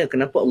padanya?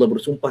 Kenapa Allah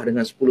bersumpah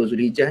dengan 10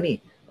 Zulhijjah ni?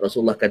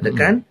 Rasulullah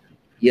katakan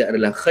ia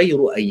adalah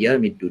khairu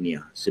ayyamid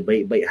dunia,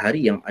 sebaik-baik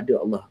hari yang ada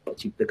Allah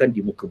ciptakan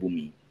di muka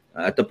bumi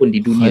ataupun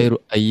di dunia. Khairu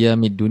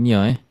ayyamid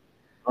dunia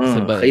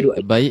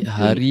sebaik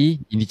hari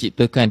yang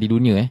diciptakan di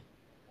dunia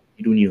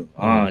di dunia.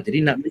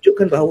 Jadi nak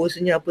menunjukkan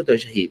bahawasanya apa tahu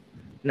Shahib?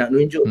 Nak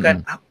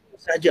menunjukkan apa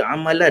saja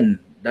amalan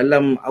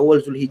dalam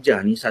awal Zulhijjah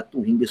ni, 1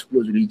 hingga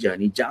 10 Zulhijjah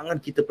ni, jangan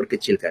kita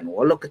perkecilkan.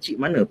 Walau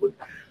kecil mana pun.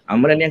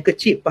 Amalan yang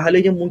kecil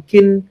pahalanya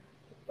mungkin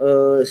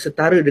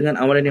setara dengan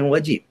amalan yang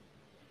wajib.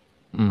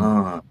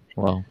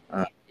 Wow.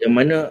 Yang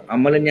mana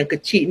amalan yang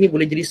kecil ni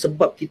boleh jadi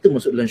sebab kita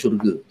masuk dalam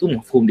syurga. Tu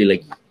mafhum dia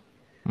lagi.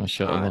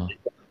 Masya Allah.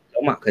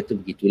 Ulama kata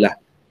begitulah.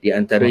 Di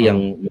antara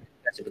yang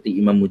seperti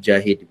Imam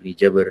Mujahid bin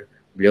Jabir,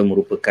 beliau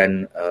merupakan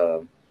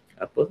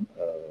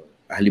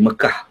ahli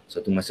Mekah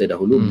satu masa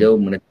dahulu. Beliau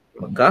menetap di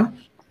Mekah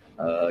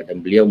dan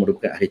beliau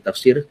merupakan ahli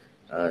tafsir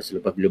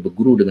selepas beliau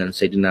berguru dengan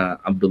Sayyidina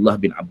Abdullah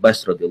bin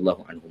Abbas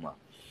radhiyallahu anhuma.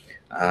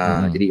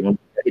 Jadi Imam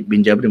Shahib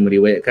bin Jabir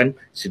meriwayatkan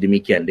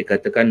sedemikian. Dia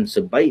katakan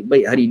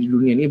sebaik-baik hari di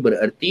dunia ni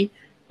berarti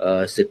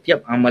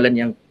setiap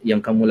amalan yang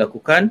kamu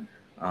lakukan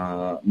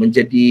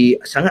menjadi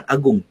sangat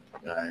agung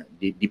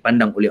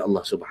dipandang oleh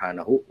Allah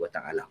Subhanahu wa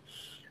taala.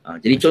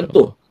 Jadi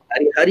contoh,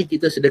 hari-hari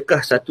kita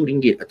sedekah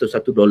RM1 atau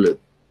 $1.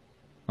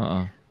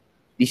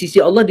 Di sisi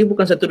Allah dia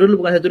bukan $1,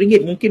 bukan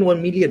RM1, mungkin 1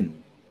 million.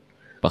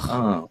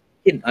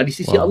 Mungkin di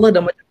sisi Allah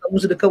dah macam kamu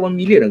sedekah 1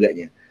 million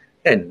agaknya.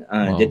 Kan?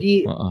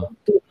 Jadi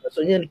itu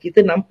maksudnya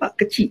kita nampak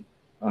kecil.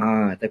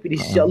 Tapi di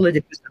sisi Allah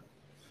jadi besar.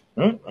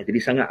 Jadi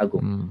sangat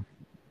agung.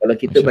 Kalau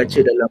kita baca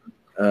dalam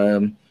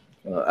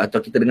atau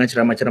kita dengar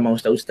ceramah-ceramah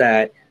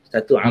ustaz-ustaz,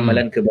 satu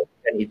amalan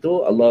kebaikan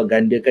itu Allah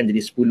gandakan jadi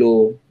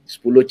 10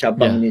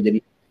 cabangnya jadi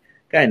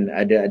kan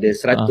ada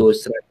 100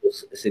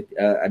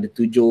 ada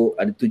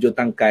 7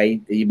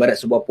 tangkai, ibarat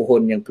sebuah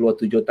pohon yang keluar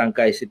 7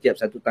 tangkai, setiap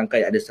satu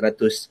tangkai ada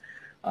 100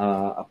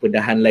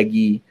 dahan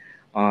lagi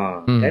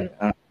kan.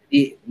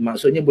 Jadi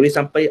maksudnya boleh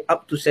sampai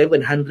up to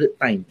 700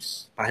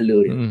 times pahala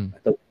dia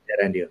atau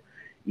ganjaran dia.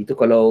 Itu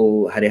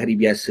kalau hari-hari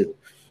biasa.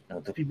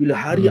 Tapi bila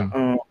hari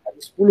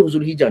 10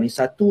 Zulhijjah ni,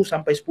 1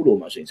 sampai 10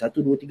 maksudnya 1,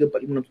 2, 3,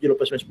 4, 5, 6, 7,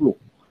 8, 9,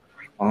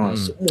 10.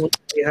 Semua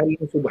hari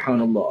ni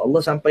subhanallah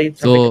Allah sampai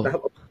ke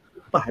tahap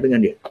apa dengan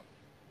dia.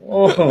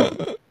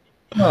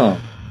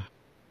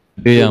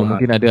 Dia yang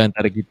mungkin ada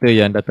antara kita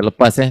yang dah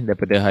terlepas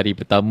daripada hari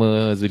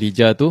pertama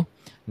Zulhijjah tu.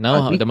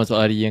 Now dah masuk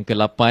hari yang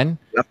ke-8.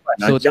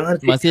 So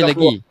masih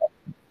lagi.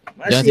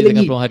 Jangan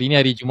setengah peluang hari ni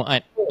hari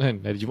Jumaat.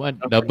 Hari Jumaat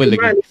double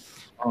lagi.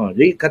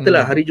 Jadi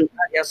katalah hari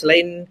Jumaat yang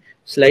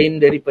selain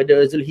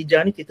daripada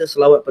Zulhijjah ni, kita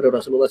selawat pada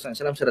Rasulullah SAW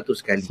 100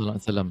 kali.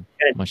 Salam.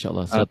 Masya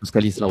Allah, 100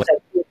 kali selawat.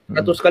 100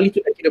 kali tu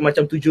dah kira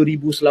macam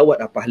 7,000 selawat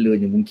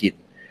pahalanya mungkin.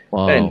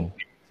 Wow. Kan?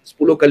 10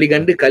 kali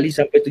ganda kali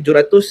sampai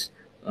 700.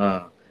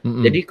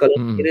 Jadi kalau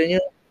kiranya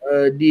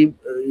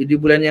di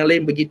bulan yang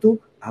lain begitu,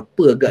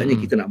 apa agaknya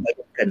kita nak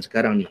bayangkan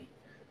sekarang ni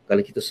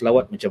kalau kita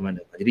selawat macam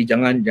mana. Jadi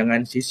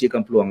jangan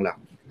sia-siakan peluang lah.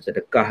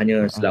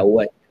 Sedekahnya,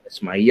 selawat,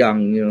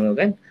 semayangnya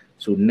kan,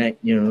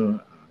 sunatnya,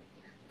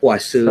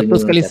 puasanya.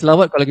 100 kali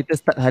selawat kalau kita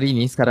start hari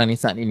ni, sekarang ni,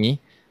 saat ini,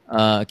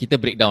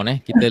 kita breakdown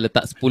kita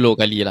letak 10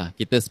 kali lah.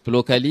 Kita 10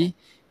 kali,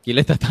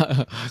 kira tak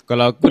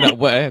kalau aku nak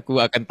buat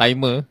aku akan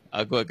timer,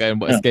 aku akan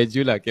buat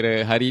schedule lah.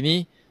 Kira hari ni,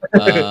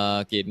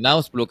 okay,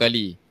 now 10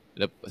 kali.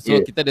 So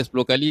kita ada 10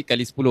 kali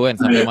 10 kan,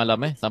 sampai malam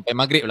sampai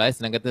maghrib lah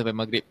senang kata sampai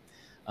maghrib.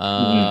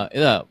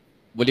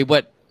 Boleh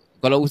buat,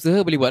 kalau usaha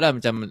boleh buat lah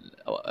macam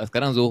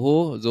sekarang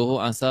Zuhur,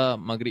 Asar,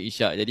 Maghrib,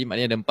 Isyak. Jadi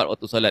maknanya ada 4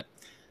 waktu solat.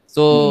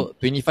 So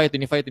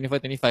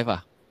 25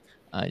 lah.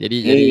 Jadi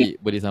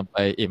boleh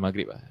sampai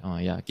maghrib lah.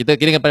 Kita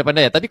kira kan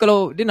pandai-pandai. Tapi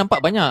kalau dia nampak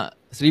banyak,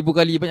 1000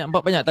 kali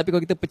banyak. Tapi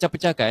kalau kita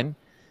pecah-pecahkan,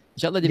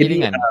 insyaAllah jadi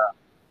ringan.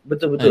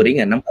 Betul-betul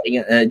ringan. Nampak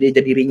ringan. Dia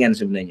jadi ringan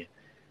sebenarnya.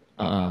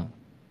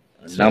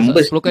 10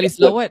 kali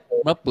selawat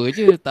berapa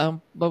je? Tak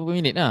berapa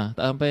minit lah.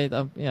 Tak sampai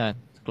ya.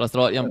 Kalau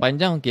selawat yang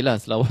panjang, okey lah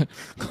selawat.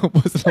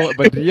 Kalau selawat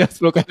Badriyah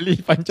 10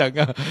 kali panjang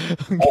lah.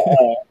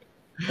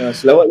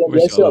 Selawat yang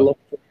biasa, Allah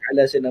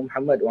ala Sayyidina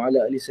Muhammad wa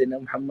ala ali Sayyidina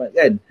Muhammad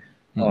kan.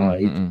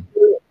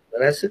 Itu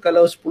rasa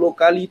kalau 10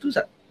 kali tu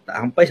tak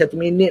sampai 1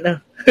 minit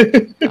lah.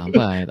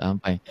 Tak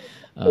sampai.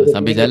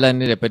 Sambil jalan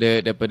ni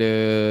daripada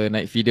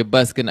naik feeder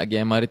bus ke nak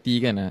pergi MRT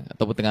kan,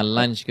 ataupun tengah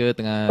lunch ke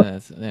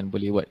kan,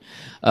 boleh buat.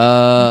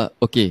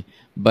 Okey,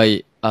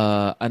 baik.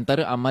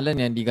 Antara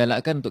amalan yang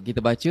digalakkan untuk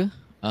kita baca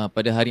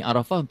pada hari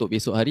Arafah untuk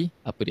besok hari,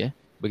 apa dia?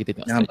 Bagi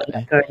kita tengok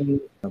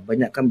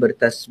banyakkan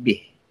bertasbih.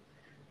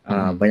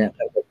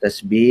 Banyakkan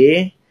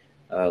bertasbih.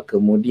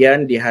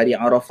 Kemudian di hari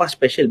Arafah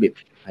special babe.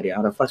 Hari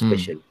Arafah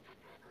special.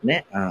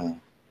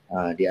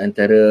 Di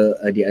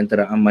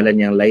antara amalan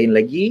yang lain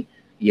lagi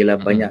ialah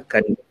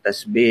banyakkan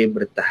tasbih,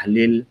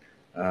 bertahlil,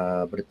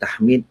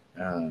 bertahmid,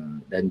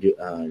 dan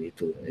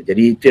itu.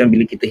 Jadi itu yang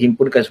bila kita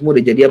himpunkan semua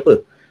dia jadi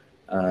apa?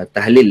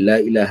 Tahlil la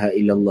ilaha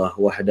illallah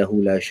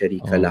wahdahu la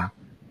syarikalah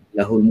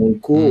lahul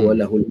mulku wa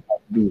lahul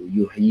hamdu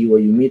yuhyi wa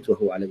yumiitu wa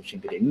huwa ala kulli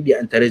syai'in qadir. Ini di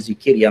antara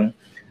zikir yang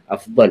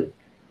afdal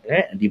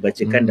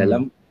dibacakan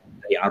dalam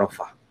hari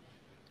Arafah.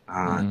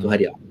 Tu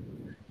hari Arafah.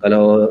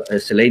 Kalau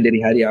selain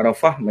dari hari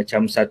Arafah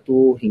macam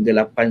 1 hingga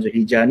 8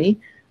 Zulhijjah ni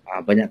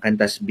banyakkan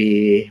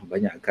tasbih,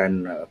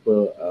 banyakkan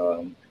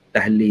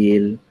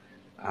tahlil.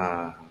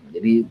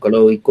 Jadi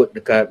kalau ikut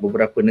dekat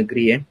beberapa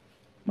negeri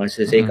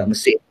masa saya kat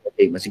Mesir,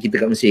 masa kita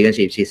kat Mesir kan,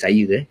 saya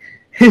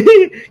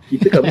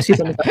kita kat Mesir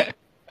sama-sama.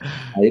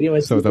 Jadi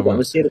masa kita kat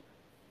Mesir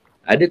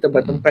ada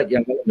tempat-tempat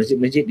yang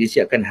masjid-masjid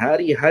disiapkan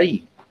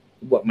hari-hari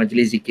buat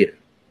majlis zikir.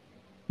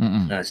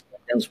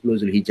 Sepanjang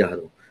 10 Zulhijjah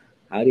tu.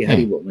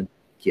 Hari-hari buat majlis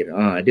zikir.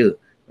 Ada.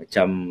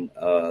 Macam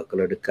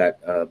kalau dekat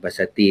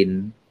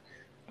Basatin,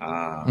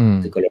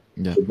 kalau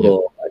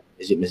Subro,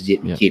 masjid-masjid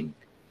mungkin.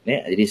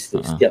 Jadi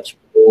setiap 10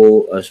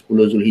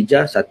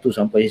 Zulhijjah, 1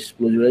 sampai 10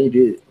 Zulhijjah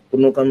dia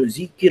penuhkan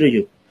zikir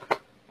je.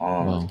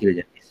 Zikir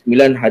je.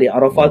 9 hari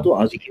Arafah tu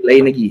zikir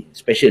lain lagi,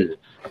 special.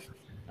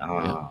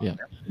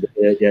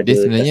 Dia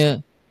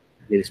sebenarnya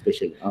dia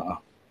special.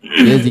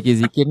 Dia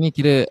zikir-zikir ni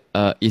kira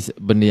is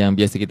benda yang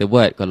biasa kita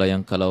buat.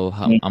 Kalau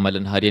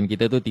amalan harian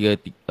kita tu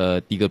 33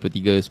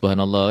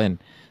 subhanallah kan.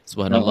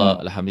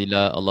 Subhanallah,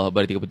 alhamdulillah, Allah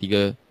Akbar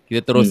 33.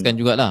 Kita teruskan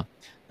jugalah.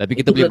 Tapi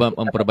kita boleh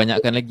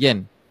memperbanyakkan lagi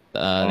kan.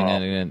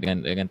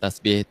 Dengan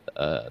tasbih.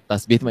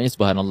 Tasbih tu maknanya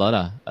subhanallah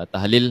lah.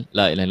 Tahlil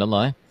la ilaha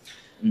illallah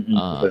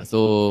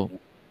so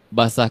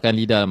basahkan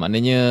lidah,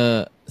 maknanya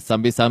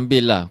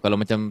sambil-sambil lah. Kalau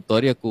macam tu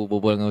hari aku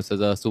berbual dengan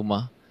Ustazah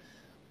Sumah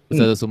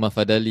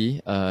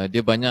Fadali,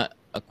 dia banyak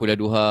kuliah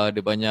duha,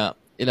 dia banyak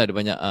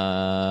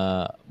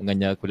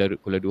mengajar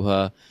kuliah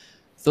duha.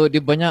 So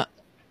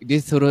dia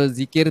suruh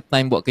zikir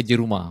time buat kerja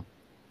rumah.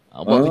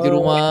 Buat kerja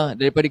rumah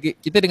daripada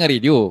kita dengar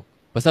radio.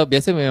 Pasal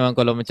biasa memang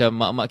kalau macam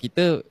mak-mak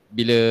kita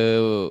bila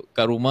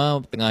kat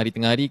rumah tengah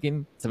hari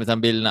kan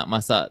sambil-sambil nak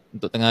masak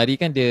untuk tengah hari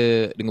kan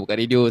dia dengar kat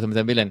radio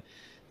sambil-sambil kan.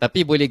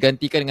 Tapi boleh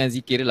gantikan dengan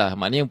zikir lah.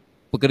 Maknanya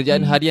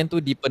pekerjaan harian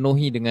tu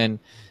dipenuhi dengan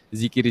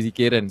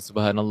zikir-zikiran.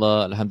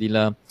 Subhanallah,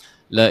 alhamdulillah,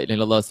 la ilaha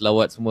illallah,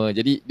 selawat semua.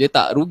 Jadi dia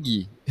tak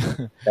rugi.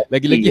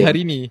 Lagi-lagi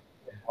hari ni.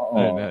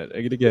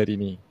 Lagi-lagi hari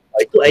ni.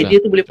 Itu idea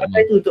tu boleh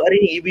pakai tu untuk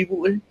hari ni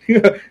ibu-ibu kan.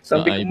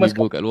 Sampai kemas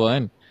ibu-ibu kat luar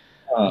kan.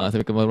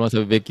 Sampai kemas rumah,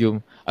 sampai vacuum.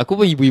 Aku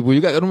pun ibu-ibu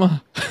juga kat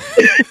rumah.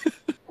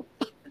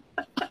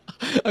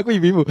 Aku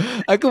ibu-ibu.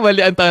 Aku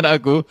balik hantar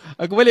anak aku.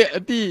 Aku balik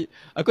nanti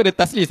aku ada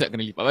task list nak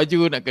kena lipat baju,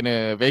 nak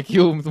kena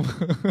vacuum semua.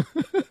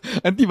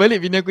 Nanti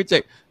balik bini aku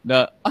check.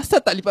 Dah asal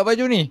tak lipat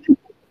baju ni?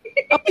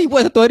 Apa ibu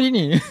buat satu hari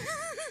ni?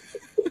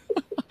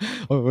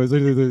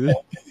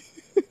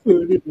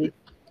 sorry.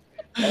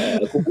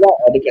 Aku pula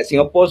dekat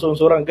Singapura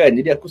seorang-seorang kan.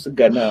 Jadi aku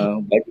segan lah.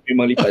 Baju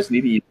memang lipat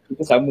sendiri.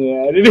 Kita sama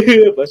lah.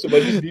 Lepas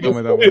baju sendiri.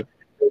 Sama-sama.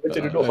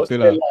 Macam duduk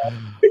hostel lah.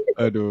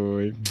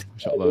 Aduh,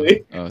 insyaAllah.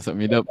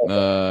 Mihdhar,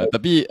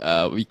 tapi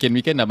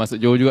weekend dah masuk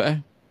Johor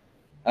juga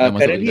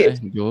Currently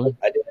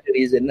ada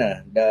reason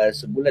lah. Dah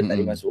sebulan tak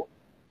boleh masuk.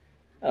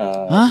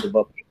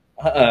 Sebab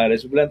dah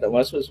sebulan tak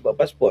masuk sebab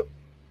pasport.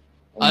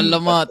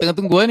 Alamak, tengah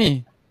tunggu lah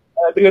ni.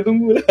 Tengah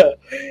tunggu lah.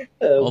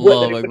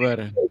 Allah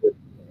Akbar.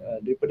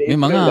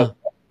 Memang lah.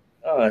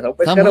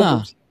 Sampai sama sekarang lah.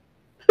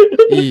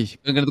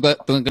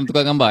 Kena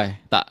tukar gambar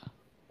tak?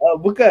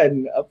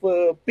 Bukan,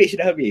 page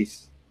dah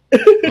habis.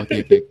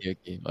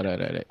 Okay.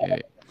 Alright.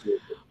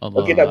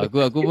 Allah, okay,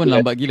 aku pun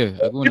lambat gila.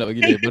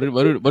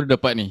 Baru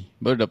dapat ni.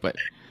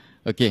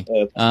 Okay.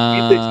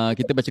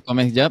 Kita baca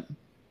komen sekejap.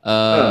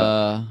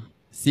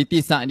 Siti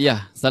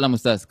Sa'diah, salam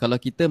Ustaz.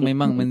 Kalau kita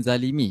memang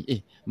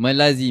melazimi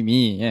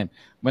kan.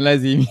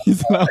 Melazimi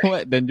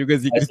selawat dan juga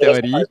zikir setiap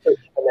hari.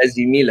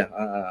 Melazimilah.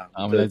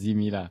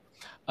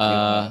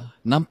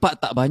 Nampak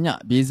tak banyak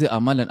beza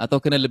amalan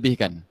atau kena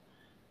lebihkan?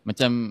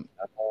 Macam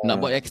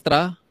nak buat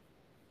ekstra.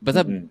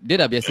 Pasal dia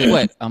dah biasa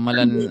buat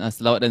amalan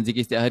selawat dan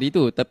zikir setiap hari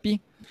tu. Tapi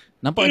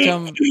nampak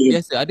macam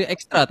biasa. Ada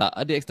ekstra tak?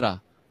 Ada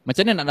ekstra.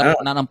 Macam mana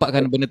nak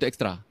nampakkan benda tu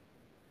ekstra?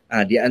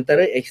 Di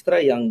antara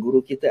ekstra yang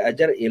guru kita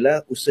ajar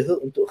ialah usaha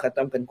untuk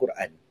khatamkan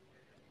Quran.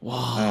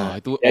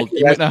 Wah, itu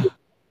ultimate lah.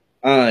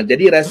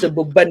 Jadi rasa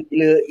beban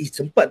bila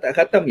sempat tak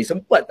khatam ni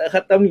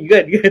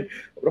kan.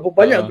 Berapa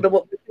banyak aku dah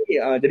buat benda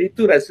ni. Jadi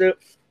itu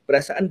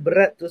perasaan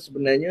berat tu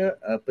sebenarnya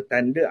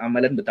petanda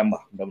amalan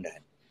bertambah mudah-mudahan.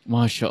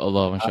 Masya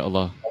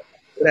Allah.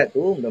 Berat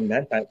tu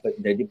mudah-mudahan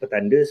jadi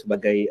petanda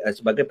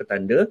sebagai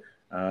petanda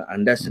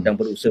anda sedang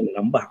berusaha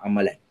menambah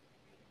amalan.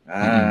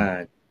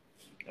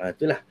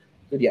 Itulah.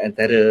 Itu di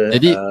antara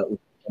yang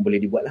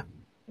boleh dibuat lah.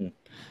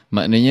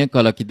 Maknanya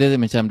kalau kita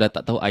macam dah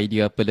tak tahu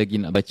idea apa lagi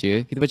nak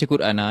baca, kita baca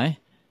Quran lah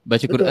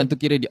Baca Betul. Quran tu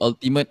kira the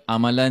ultimate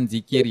amalan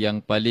zikir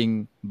yang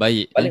paling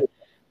baik.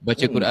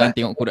 Baca Quran,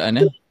 tengok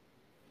Quran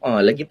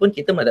Lagipun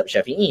kita madhab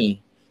Syafi'i.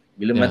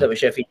 Bila madhab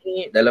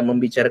Syafi'i dalam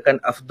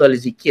membicarakan afdal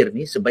zikir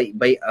ni,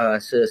 sebaik-baik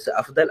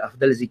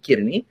seafdal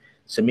zikir ni,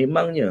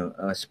 sememangnya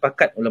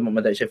sepakat ulama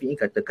madhab Syafi'i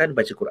katakan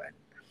baca Quran.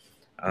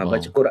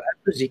 Baca Wow. Quran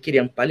tu zikir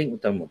yang paling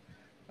utama.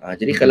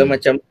 Jadi kalau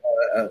macam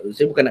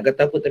saya bukan nak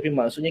kata apa, tapi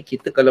maksudnya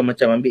kita kalau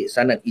macam ambil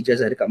sanad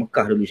ijazah dekat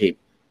Mekah dulu, Syahib.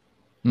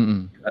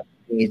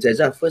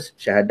 Ijazah first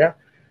syahadah,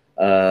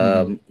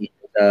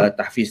 ijazah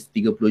tahfiz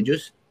 30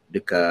 juz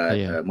dekat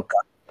Saya.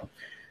 Mekah.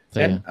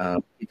 Kan? Saya.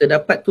 Kita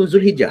dapat tu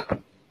Zulhijjah.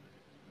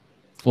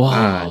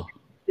 Wow.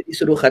 Kita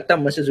disuruh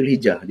khatam masa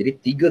Zulhijjah. Jadi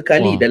 3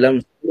 kali Wow. dalam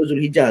 10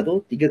 Zulhijjah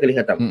tu 3 kali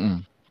khatam.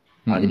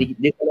 Jadi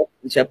dia kalau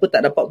siapa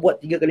tak dapat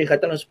buat 3 kali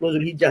khatam dalam 10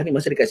 Zulhijjah ni,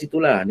 masa dekat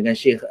situlah dengan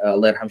Syekh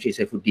Allahyarham Syekh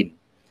Saifuddin.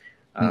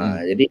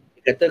 Jadi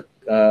dia kata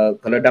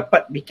kalau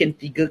dapat bikin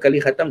 3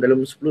 kali khatam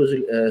dalam 10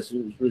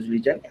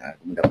 Zulhijjah ni,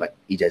 mendapat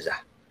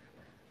ijazah.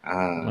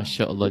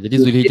 Masya Allah. Jadi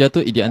Zulhijjah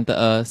tu di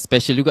antara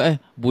special juga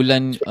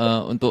bulan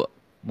untuk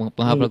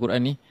penghafal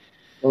Quran ni.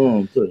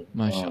 Betul.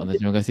 Masya Allah.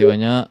 Terima kasih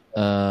banyak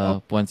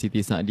Puan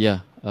Siti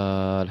Sa'diah.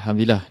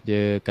 Alhamdulillah,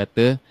 dia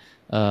kata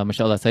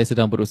Masya Allah, saya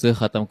sedang berusaha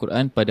khatam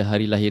Quran pada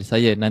hari lahir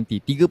saya nanti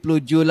 30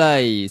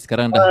 Julai.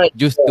 Sekarang dah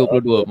juz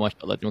 22.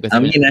 Masya Allah. Terima kasih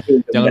banyak.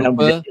 Jangan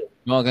lupa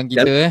doakan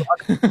kita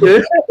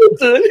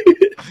Betul.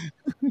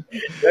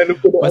 Jangan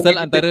lupa doa. Pasal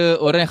antara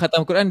orang yang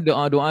khatam Quran,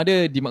 doa-doa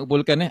dia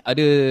dimakbulkan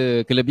ada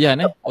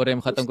kelebihan orang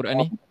yang khatam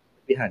Quran ni.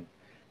 Kelebihan.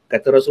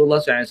 Kata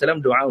Rasulullah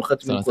SAW, doa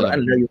khatmul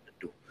Quran la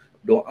yuraddu.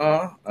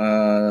 Doa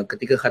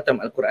ketika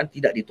khatam Al-Quran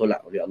tidak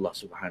ditolak oleh Allah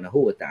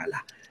Subhanahu Wa Taala.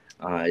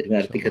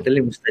 Dengan arti kata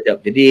lain mustajab.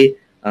 Jadi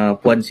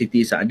Puan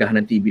Siti Sa'diah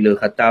nanti bila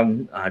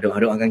khatam,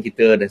 doakan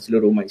kita dan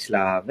seluruh umat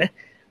Islam.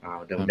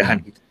 Mudah-mudahan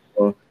kita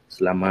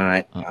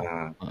selamat.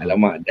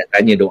 Alamak, dah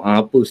tanya doa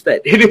apa Ustaz?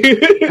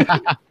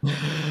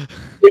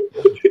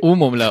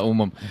 Umum.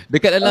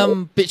 Dekat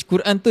dalam page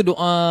Quran tu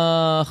doa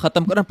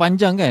khatam Quran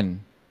panjang kan?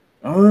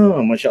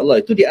 Masya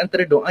Allah. Itu di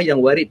antara doa yang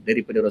warid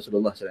daripada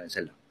Rasulullah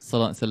SAW.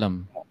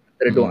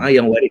 Antara doa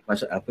yang warid,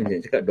 maksud apa yang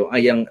saya cakap, doa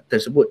yang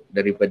tersebut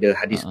daripada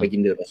hadis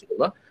baginda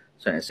Rasulullah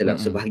SAW,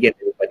 sebahagian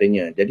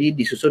daripadanya. Jadi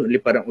disusun oleh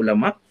para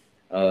ulama,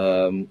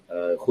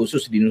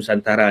 khusus di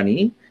Nusantara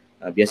ni,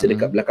 biasa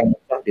dekat belakang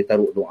mushaf dia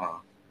taruh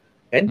doa.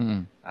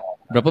 Kan?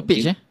 Berapa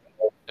page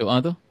doa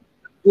tu?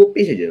 2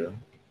 page saja.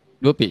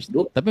 2 page.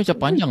 Tapi macam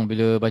panjang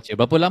bila baca.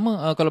 Berapa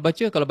lama kalau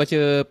baca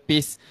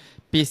pace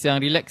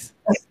yang relax?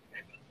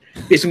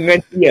 Pace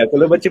mengaji lah.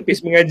 Kalau baca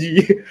pace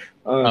mengaji.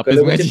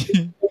 Kalau baca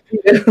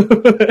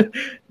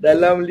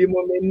dalam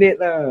 5 minit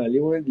lah.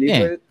 5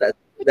 tak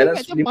dalam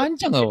macam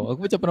panjang tau.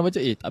 Aku macam pernah baca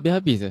tak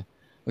habis-habis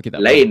okay,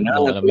 tak lain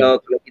lah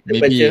kalau kita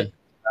baca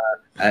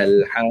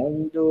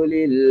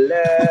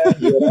Alhamdulillah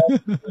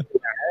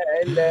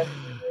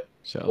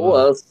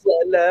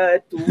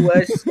wassalatu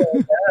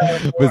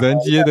wassalamu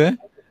berjanji tu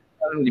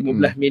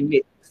 15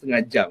 minit,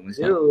 setengah jam.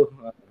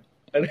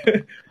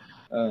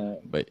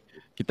 Baik.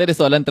 Kita ada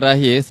soalan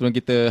terakhir sebelum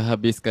kita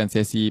habiskan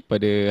sesi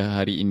pada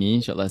hari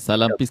ini. InsyaAllah.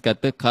 Salam Peace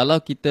kata, kalau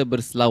kita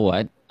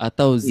berselawat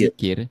atau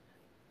zikir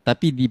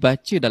tapi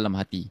dibaca dalam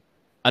hati,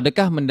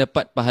 adakah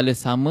mendapat pahala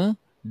sama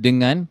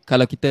dengan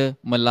kalau kita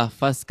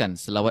melafazkan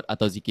selawat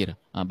atau zikir?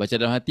 Baca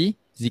dalam hati,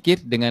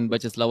 zikir dengan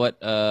baca selawat,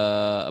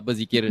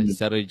 zikir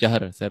secara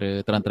jahar,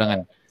 secara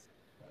terang-terangan.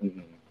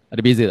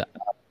 Ada beza tak?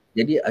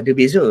 Jadi ada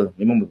beza,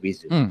 memang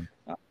berbeza.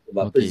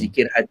 Sebab apa,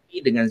 zikir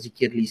hati dengan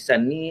zikir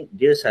lisan ni,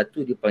 dia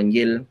satu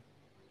dipanggil,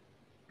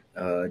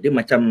 dia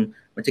macam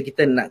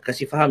kita nak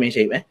kasih faham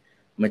Syahib,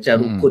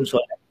 macam rukun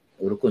solat.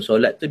 Rukun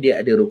solat tu dia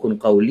ada rukun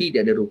qauli,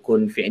 dia ada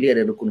rukun fi'li,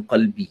 ada rukun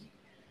qalbi.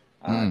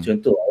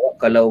 Contoh awak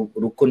kalau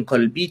rukun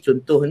qalbi,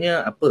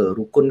 contohnya apa?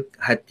 Rukun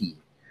hati.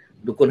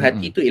 Rukun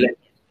hati tu ialah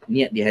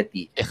niat di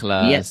hati.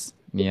 Ikhlas.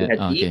 Niat.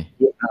 Hati.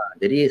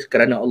 Jadi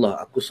kerana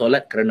Allah, aku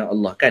solat kerana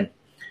Allah kan.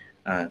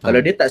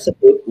 Kalau dia tak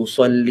sebut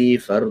usolli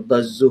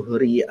fardaz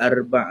zuhri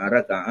 4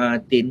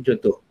 raka'atin,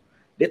 contoh.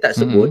 Dia tak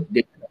sebut,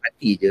 dia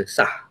hati je,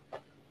 sah.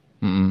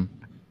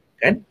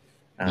 Kan?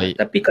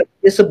 Tapi kalau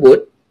dia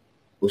sebut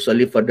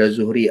usolli fardaz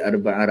zuhri 4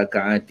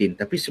 raka'atin,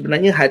 tapi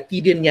sebenarnya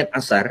hati dia niat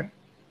asar,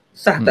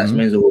 sah tak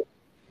sembahyang zuhur?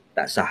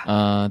 Tak sah.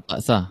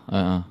 Tak sah.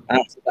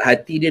 Sebab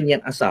hati dia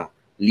niat asar,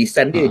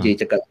 lisan dia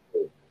je cakap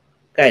zuhur.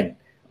 Kan?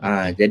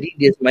 Jadi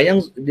dia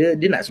sembahyang,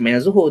 dia nak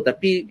sembahyang zuhur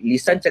tapi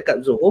lisan cakap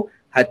zuhur,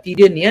 hati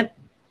dia niat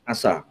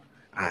asar.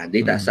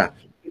 Dia tak sah.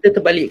 Kita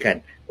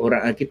terbalikkan.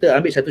 Kita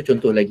ambil satu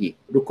contoh lagi.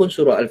 Rukun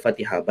surah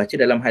Al-Fatihah baca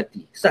dalam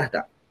hati, sah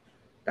tak?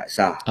 Tak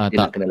sah.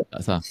 Dia nak kena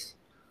tak sah.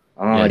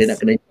 Dia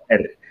nak kena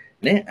jahar.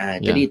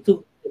 Jadi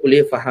itu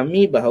boleh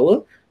fahami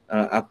bahawa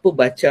apa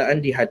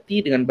bacaan di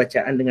hati dengan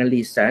bacaan dengan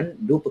lisan,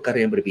 dua perkara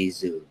yang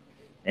berbeza.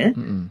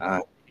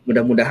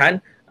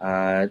 Mudah-mudahan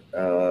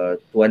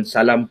Tuan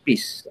Salam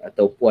Peace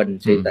atau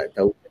Puan, saya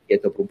tak tahu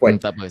atau perempuan.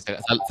 Tak apa,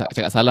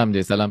 cakap salam je,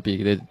 salam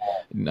Peace.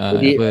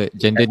 Kita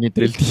gender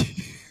neutrality.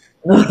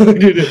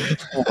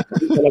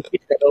 Kalau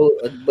kita tahu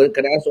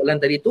berkenaan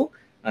soalan tadi tu,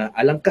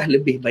 alangkah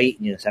lebih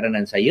baiknya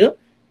saranan saya,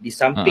 di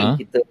samping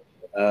kita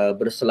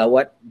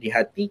berselawat di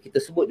hati, kita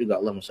sebut juga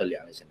Allahumma salli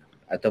alaihi wasallam.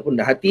 Ataupun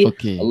dah hati,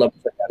 Allahumma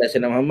salli alaihi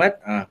wasallam Muhammad,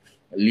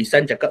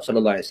 lisan cakap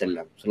sallallahu alaihi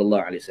wasallam,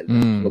 sallallahu alaihi wasallam,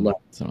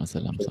 sallallahu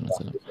alaihi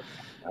wasallam.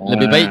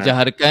 Lebih baik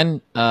jaharkan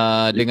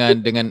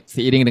dengan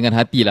seiring dengan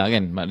hati lah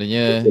kan.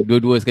 Maknanya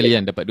dua-dua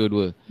sekalian, dapat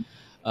dua-dua.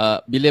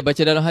 bila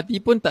baca dalam hati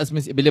pun tak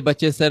semestinya, bila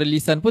baca secara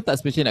lisan pun tak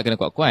semestinya nak kena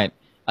kuat-kuat.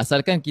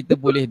 Asalkan kita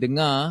boleh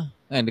dengar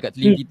kan dekat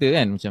telinga kita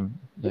kan, macam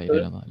la ilaha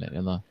illallah, la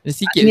ilaha illallah.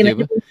 Sikit Angin je aja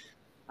apa. tu.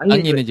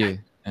 Angin tu. aja.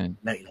 Kan.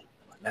 La ilaha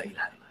illallah, la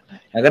ilaha illallah.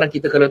 Kadang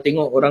kita kalau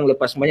tengok orang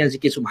lepas sembahyang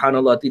zikir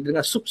subhanallah, kita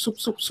dengar sup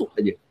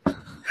aja.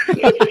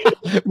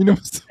 Minum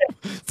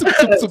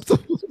sup.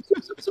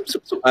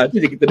 Itu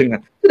je kita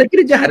dengar. Itu dah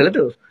kira jahat lah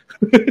tu.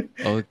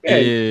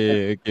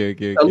 Okey.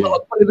 Allah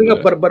Akbar kita dengar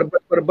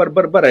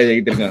bar aja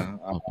kita dengar.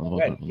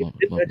 Kan?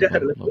 Kita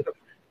jahat lah tu.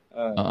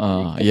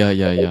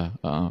 Ya.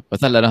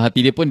 Pasal dalam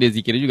hati dia pun dia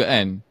zikir juga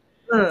kan.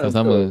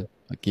 Sama-sama.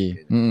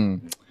 Okey.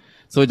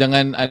 So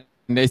jangan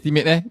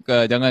underestimate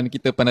jangan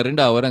kita pandang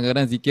rendah orang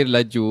kadang zikir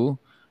laju.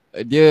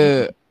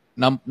 Dia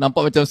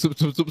nampak macam sup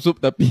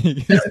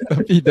tapi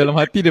tapi dalam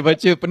hati dia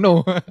baca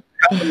penuh.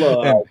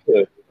 Allah.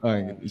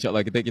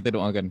 InsyaAllah kita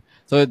doakan.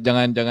 So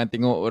jangan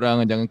tengok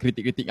orang, jangan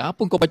kritik-kritik.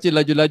 Apa kau baca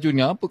laju-laju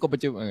ni? Apa kau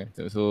baca?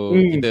 So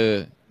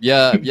kita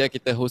biar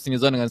kita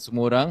husnuzon dengan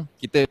semua orang.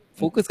 Kita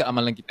fokus ke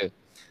amalan kita.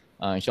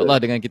 InsyaAllah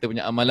dengan kita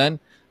punya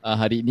amalan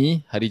hari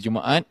ini, hari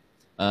Jumaat,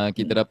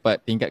 kita dapat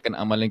tingkatkan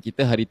amalan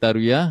kita hari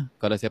Tarwiyah.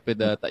 Kalau siapa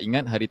dah tak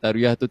ingat, hari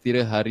Tarwiyah tu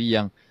kira hari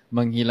yang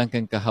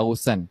menghilangkan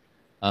kehausan.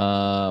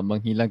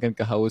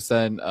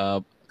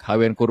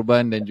 Hawaian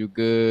korban dan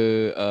juga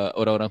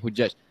orang-orang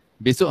hujaj.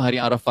 Besok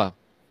hari Arafah.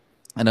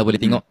 Anda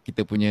boleh tengok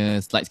kita punya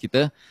slides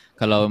kita.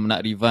 Kalau nak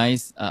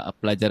revise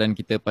pelajaran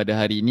kita pada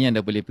hari ini,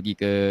 anda boleh pergi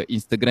ke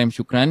Instagram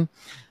Syukran.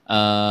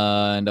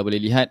 Anda boleh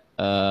lihat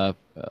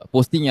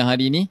posting yang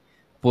hari ini,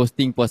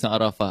 posting puasa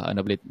Arafah. Anda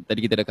boleh,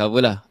 tadi kita dah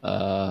cover lah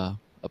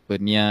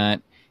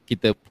niat,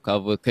 kita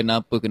cover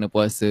kenapa kena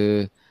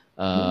puasa,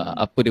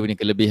 apa dia punya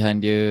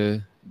kelebihan dia,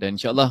 dan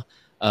insyaAllah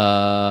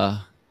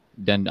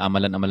dan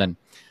amalan-amalan.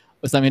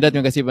 Ustaz Mihdhar,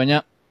 terima kasih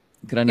banyak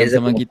kerana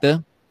bersama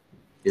kita.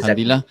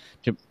 Alhamdulillah.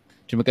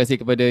 Terima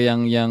kasih kepada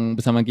yang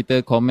bersama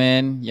kita,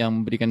 komen, yang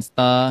memberikan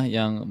star,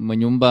 yang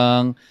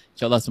menyumbang.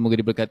 InsyaAllah semoga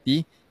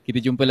diberkati. Kita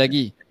jumpa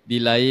lagi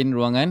di lain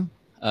ruangan.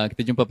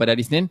 Kita jumpa pada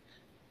hari Isnin.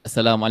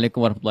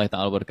 Assalamualaikum warahmatullahi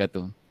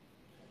wabarakatuh.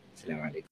 Assalamualaikum.